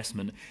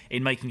investment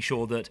in making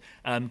sure that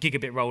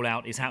gigabit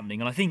rollout is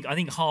happening, and I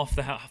think half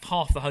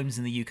the homes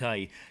in the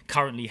UK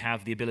currently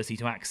have the ability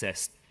to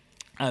access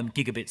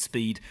gigabit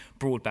speed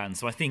broadband.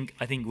 So I think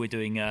we're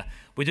doing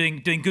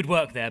good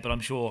work there, but I'm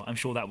sure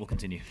that will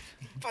continue.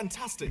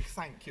 Fantastic,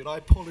 thank you. And I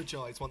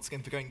apologise once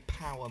again for going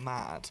power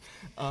mad.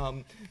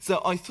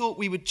 So I thought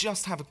we would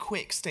just have a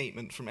quick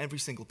statement from every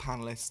single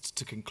panellist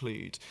to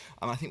conclude.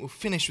 I think we'll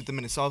finish with the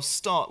minister. I'll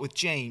start with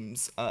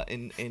James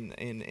in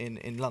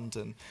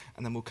London,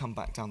 and then we'll come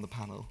back down the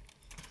panel.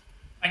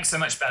 Thanks so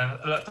much, Ben.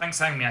 Look, thanks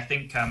for having me. I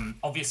think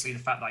obviously the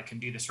fact that I can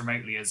do this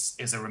remotely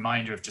is a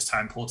reminder of just how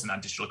important our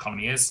digital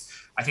economy is.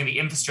 I think the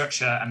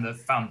infrastructure and the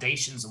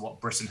foundations of what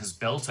Britain has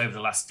built over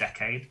the last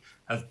decade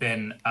have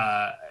been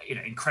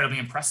incredibly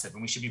impressive,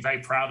 and we should be very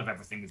proud of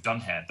everything we've done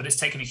here. But it's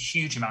taken a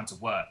huge amount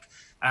of work.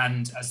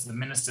 And as the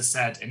minister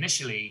said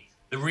initially,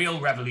 the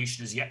real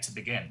revolution is yet to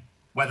begin.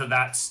 whether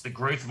that's the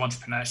growth of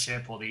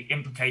entrepreneurship or the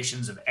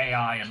implications of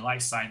AI and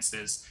life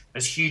sciences,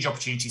 there's huge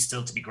opportunities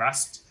still to be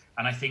grasped.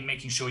 And I think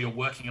making sure you're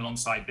working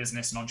alongside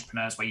business and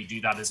entrepreneurs where you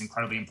do that is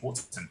incredibly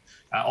important.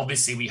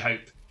 Obviously, we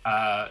hope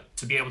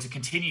to be able to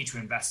continue to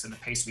invest in the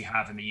pace we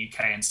have in the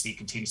UK and see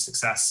continued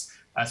success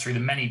through the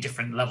many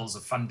different levels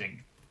of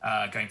funding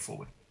going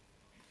forward.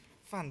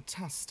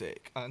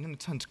 Fantastic. I'm going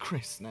to turn to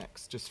Chris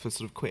next, just for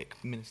sort of quick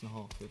minute and a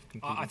half of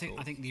concluding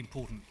I think the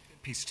important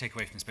piece to take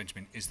away from this,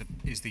 Benjamin, is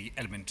the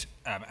element,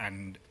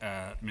 and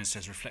Minister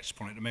has reflected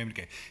upon it a moment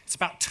ago. It's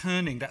about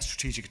turning that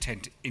strategic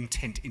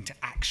intent into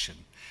action.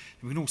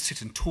 We can all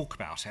sit and talk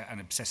about it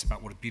and obsess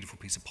about what a beautiful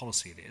piece of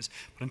policy it is,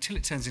 but until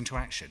it turns into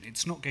action,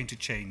 it's not going to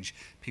change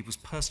people's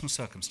personal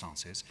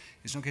circumstances.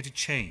 It's not going to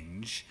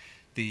change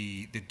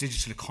the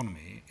digital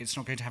economy. It's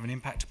not going to have an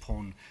impact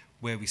upon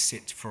where we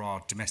sit for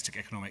our domestic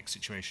economic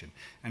situation.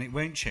 And it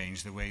won't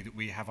change the way that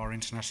we have our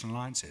international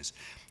alliances.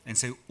 And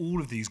so all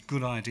of these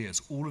good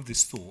ideas, all of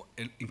this thought,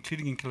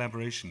 including in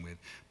collaboration with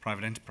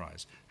private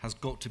enterprise, has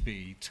got to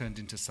be turned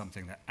into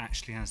something that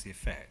actually has the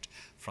effect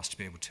for us to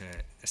be able to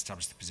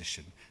establish the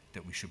position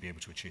that we should be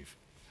able to achieve.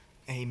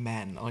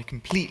 Amen. I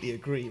completely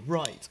agree.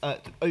 Right,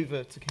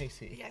 over to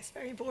Katie. Yes,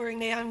 very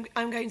boringly,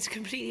 I'm going to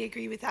completely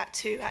agree with that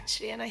too,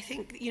 actually. And I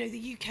think,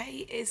 the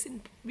UK is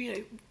in,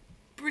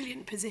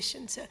 brilliant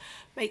position to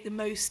make the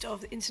most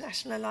of the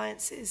international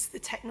alliances, the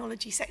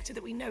technology sector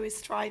that we know is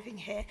thriving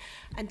here.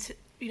 And to,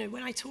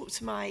 when I talk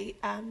to my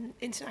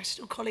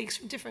international colleagues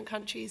from different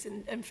countries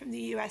and from the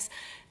US,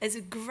 there's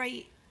a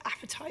great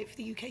appetite for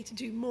the UK to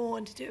do more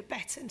and to do it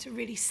better and to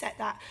really set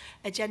that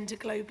agenda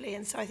globally.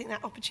 And so I think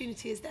that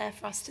opportunity is there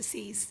for us to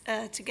seize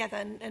together,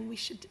 and we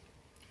should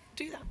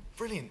do that.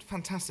 Brilliant,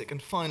 fantastic. And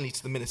finally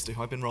to the Minister,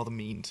 who I've been rather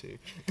mean to.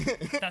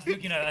 That's,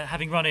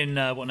 having run in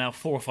 4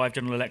 or 5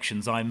 general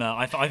elections,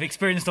 I've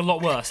experienced a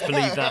lot worse.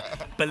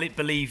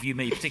 Believe you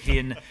me, particularly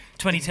in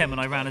 2010 when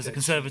I ran as a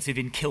Conservative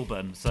in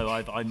Kilburn. So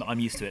I'm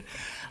used to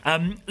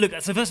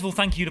it. So first of all,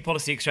 thank you to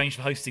Policy Exchange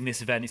for hosting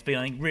this event. It's been,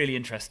 I think, really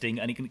interesting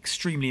and an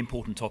extremely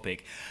important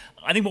topic.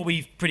 I think what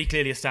we've pretty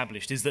clearly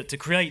established is that to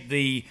create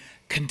the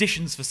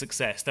conditions for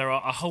success, there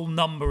are a whole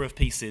number of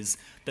pieces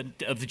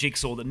of the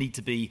jigsaw that need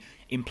to be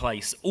in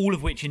place, all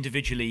of which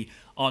individually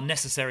are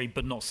necessary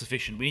but not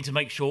sufficient. We need to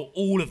make sure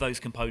all of those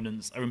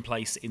components are in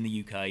place in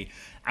the UK,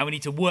 and we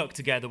need to work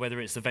together, whether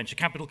it's the venture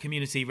capital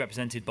community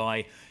represented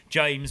by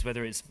James,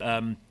 whether it's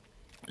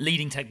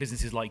leading tech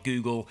businesses like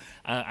Google,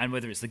 and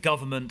whether it's the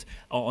government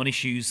on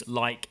issues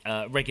like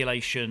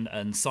regulation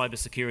and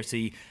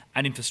cybersecurity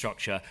and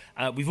infrastructure.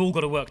 We've all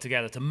got to work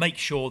together to make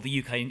sure the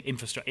UK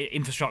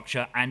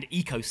infrastructure and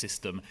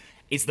ecosystem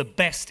is the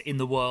best in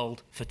the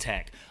world for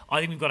tech. I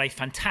think we've got a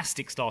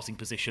fantastic starting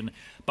position,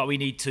 but we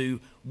need to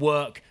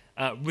work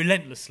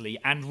relentlessly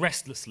and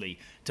restlessly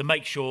to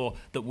make sure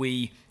that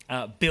we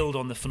build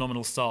on the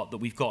phenomenal start that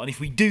we've got. And if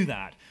we do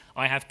that,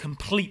 I have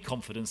complete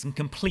confidence and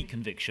complete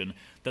conviction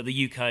that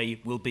the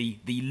UK will be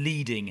the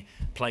leading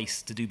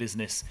place to do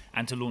business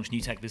and to launch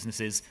new tech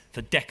businesses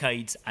for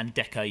decades and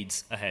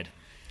decades ahead.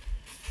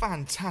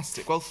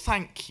 Fantastic. Well,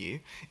 thank you.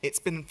 It's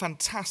been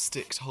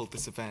fantastic to hold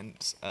this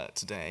event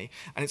today,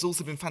 and it's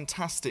also been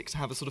fantastic to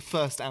have a sort of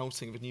first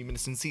outing of a new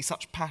minister and see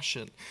such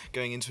passion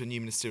going into a new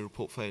ministerial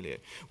portfolio.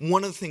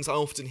 One of the things I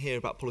often hear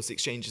about Policy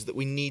Exchange is that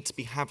we need to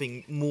be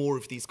having more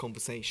of these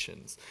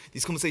conversations.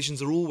 These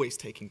conversations are always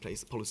taking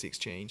place at Policy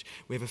Exchange.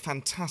 We have a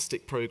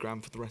fantastic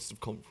programme for the rest of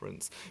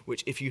conference,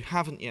 which if you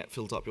haven't yet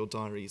filled up your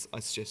diaries, I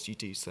suggest you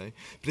do so.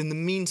 But in the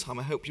meantime,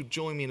 I hope you'll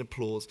join me in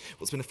applause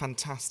what's been a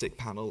fantastic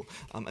panel,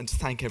 and to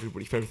thank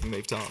everybody for everything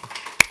they've done.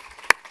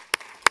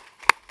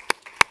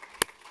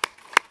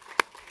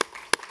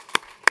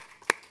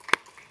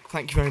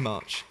 Thank you very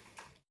much.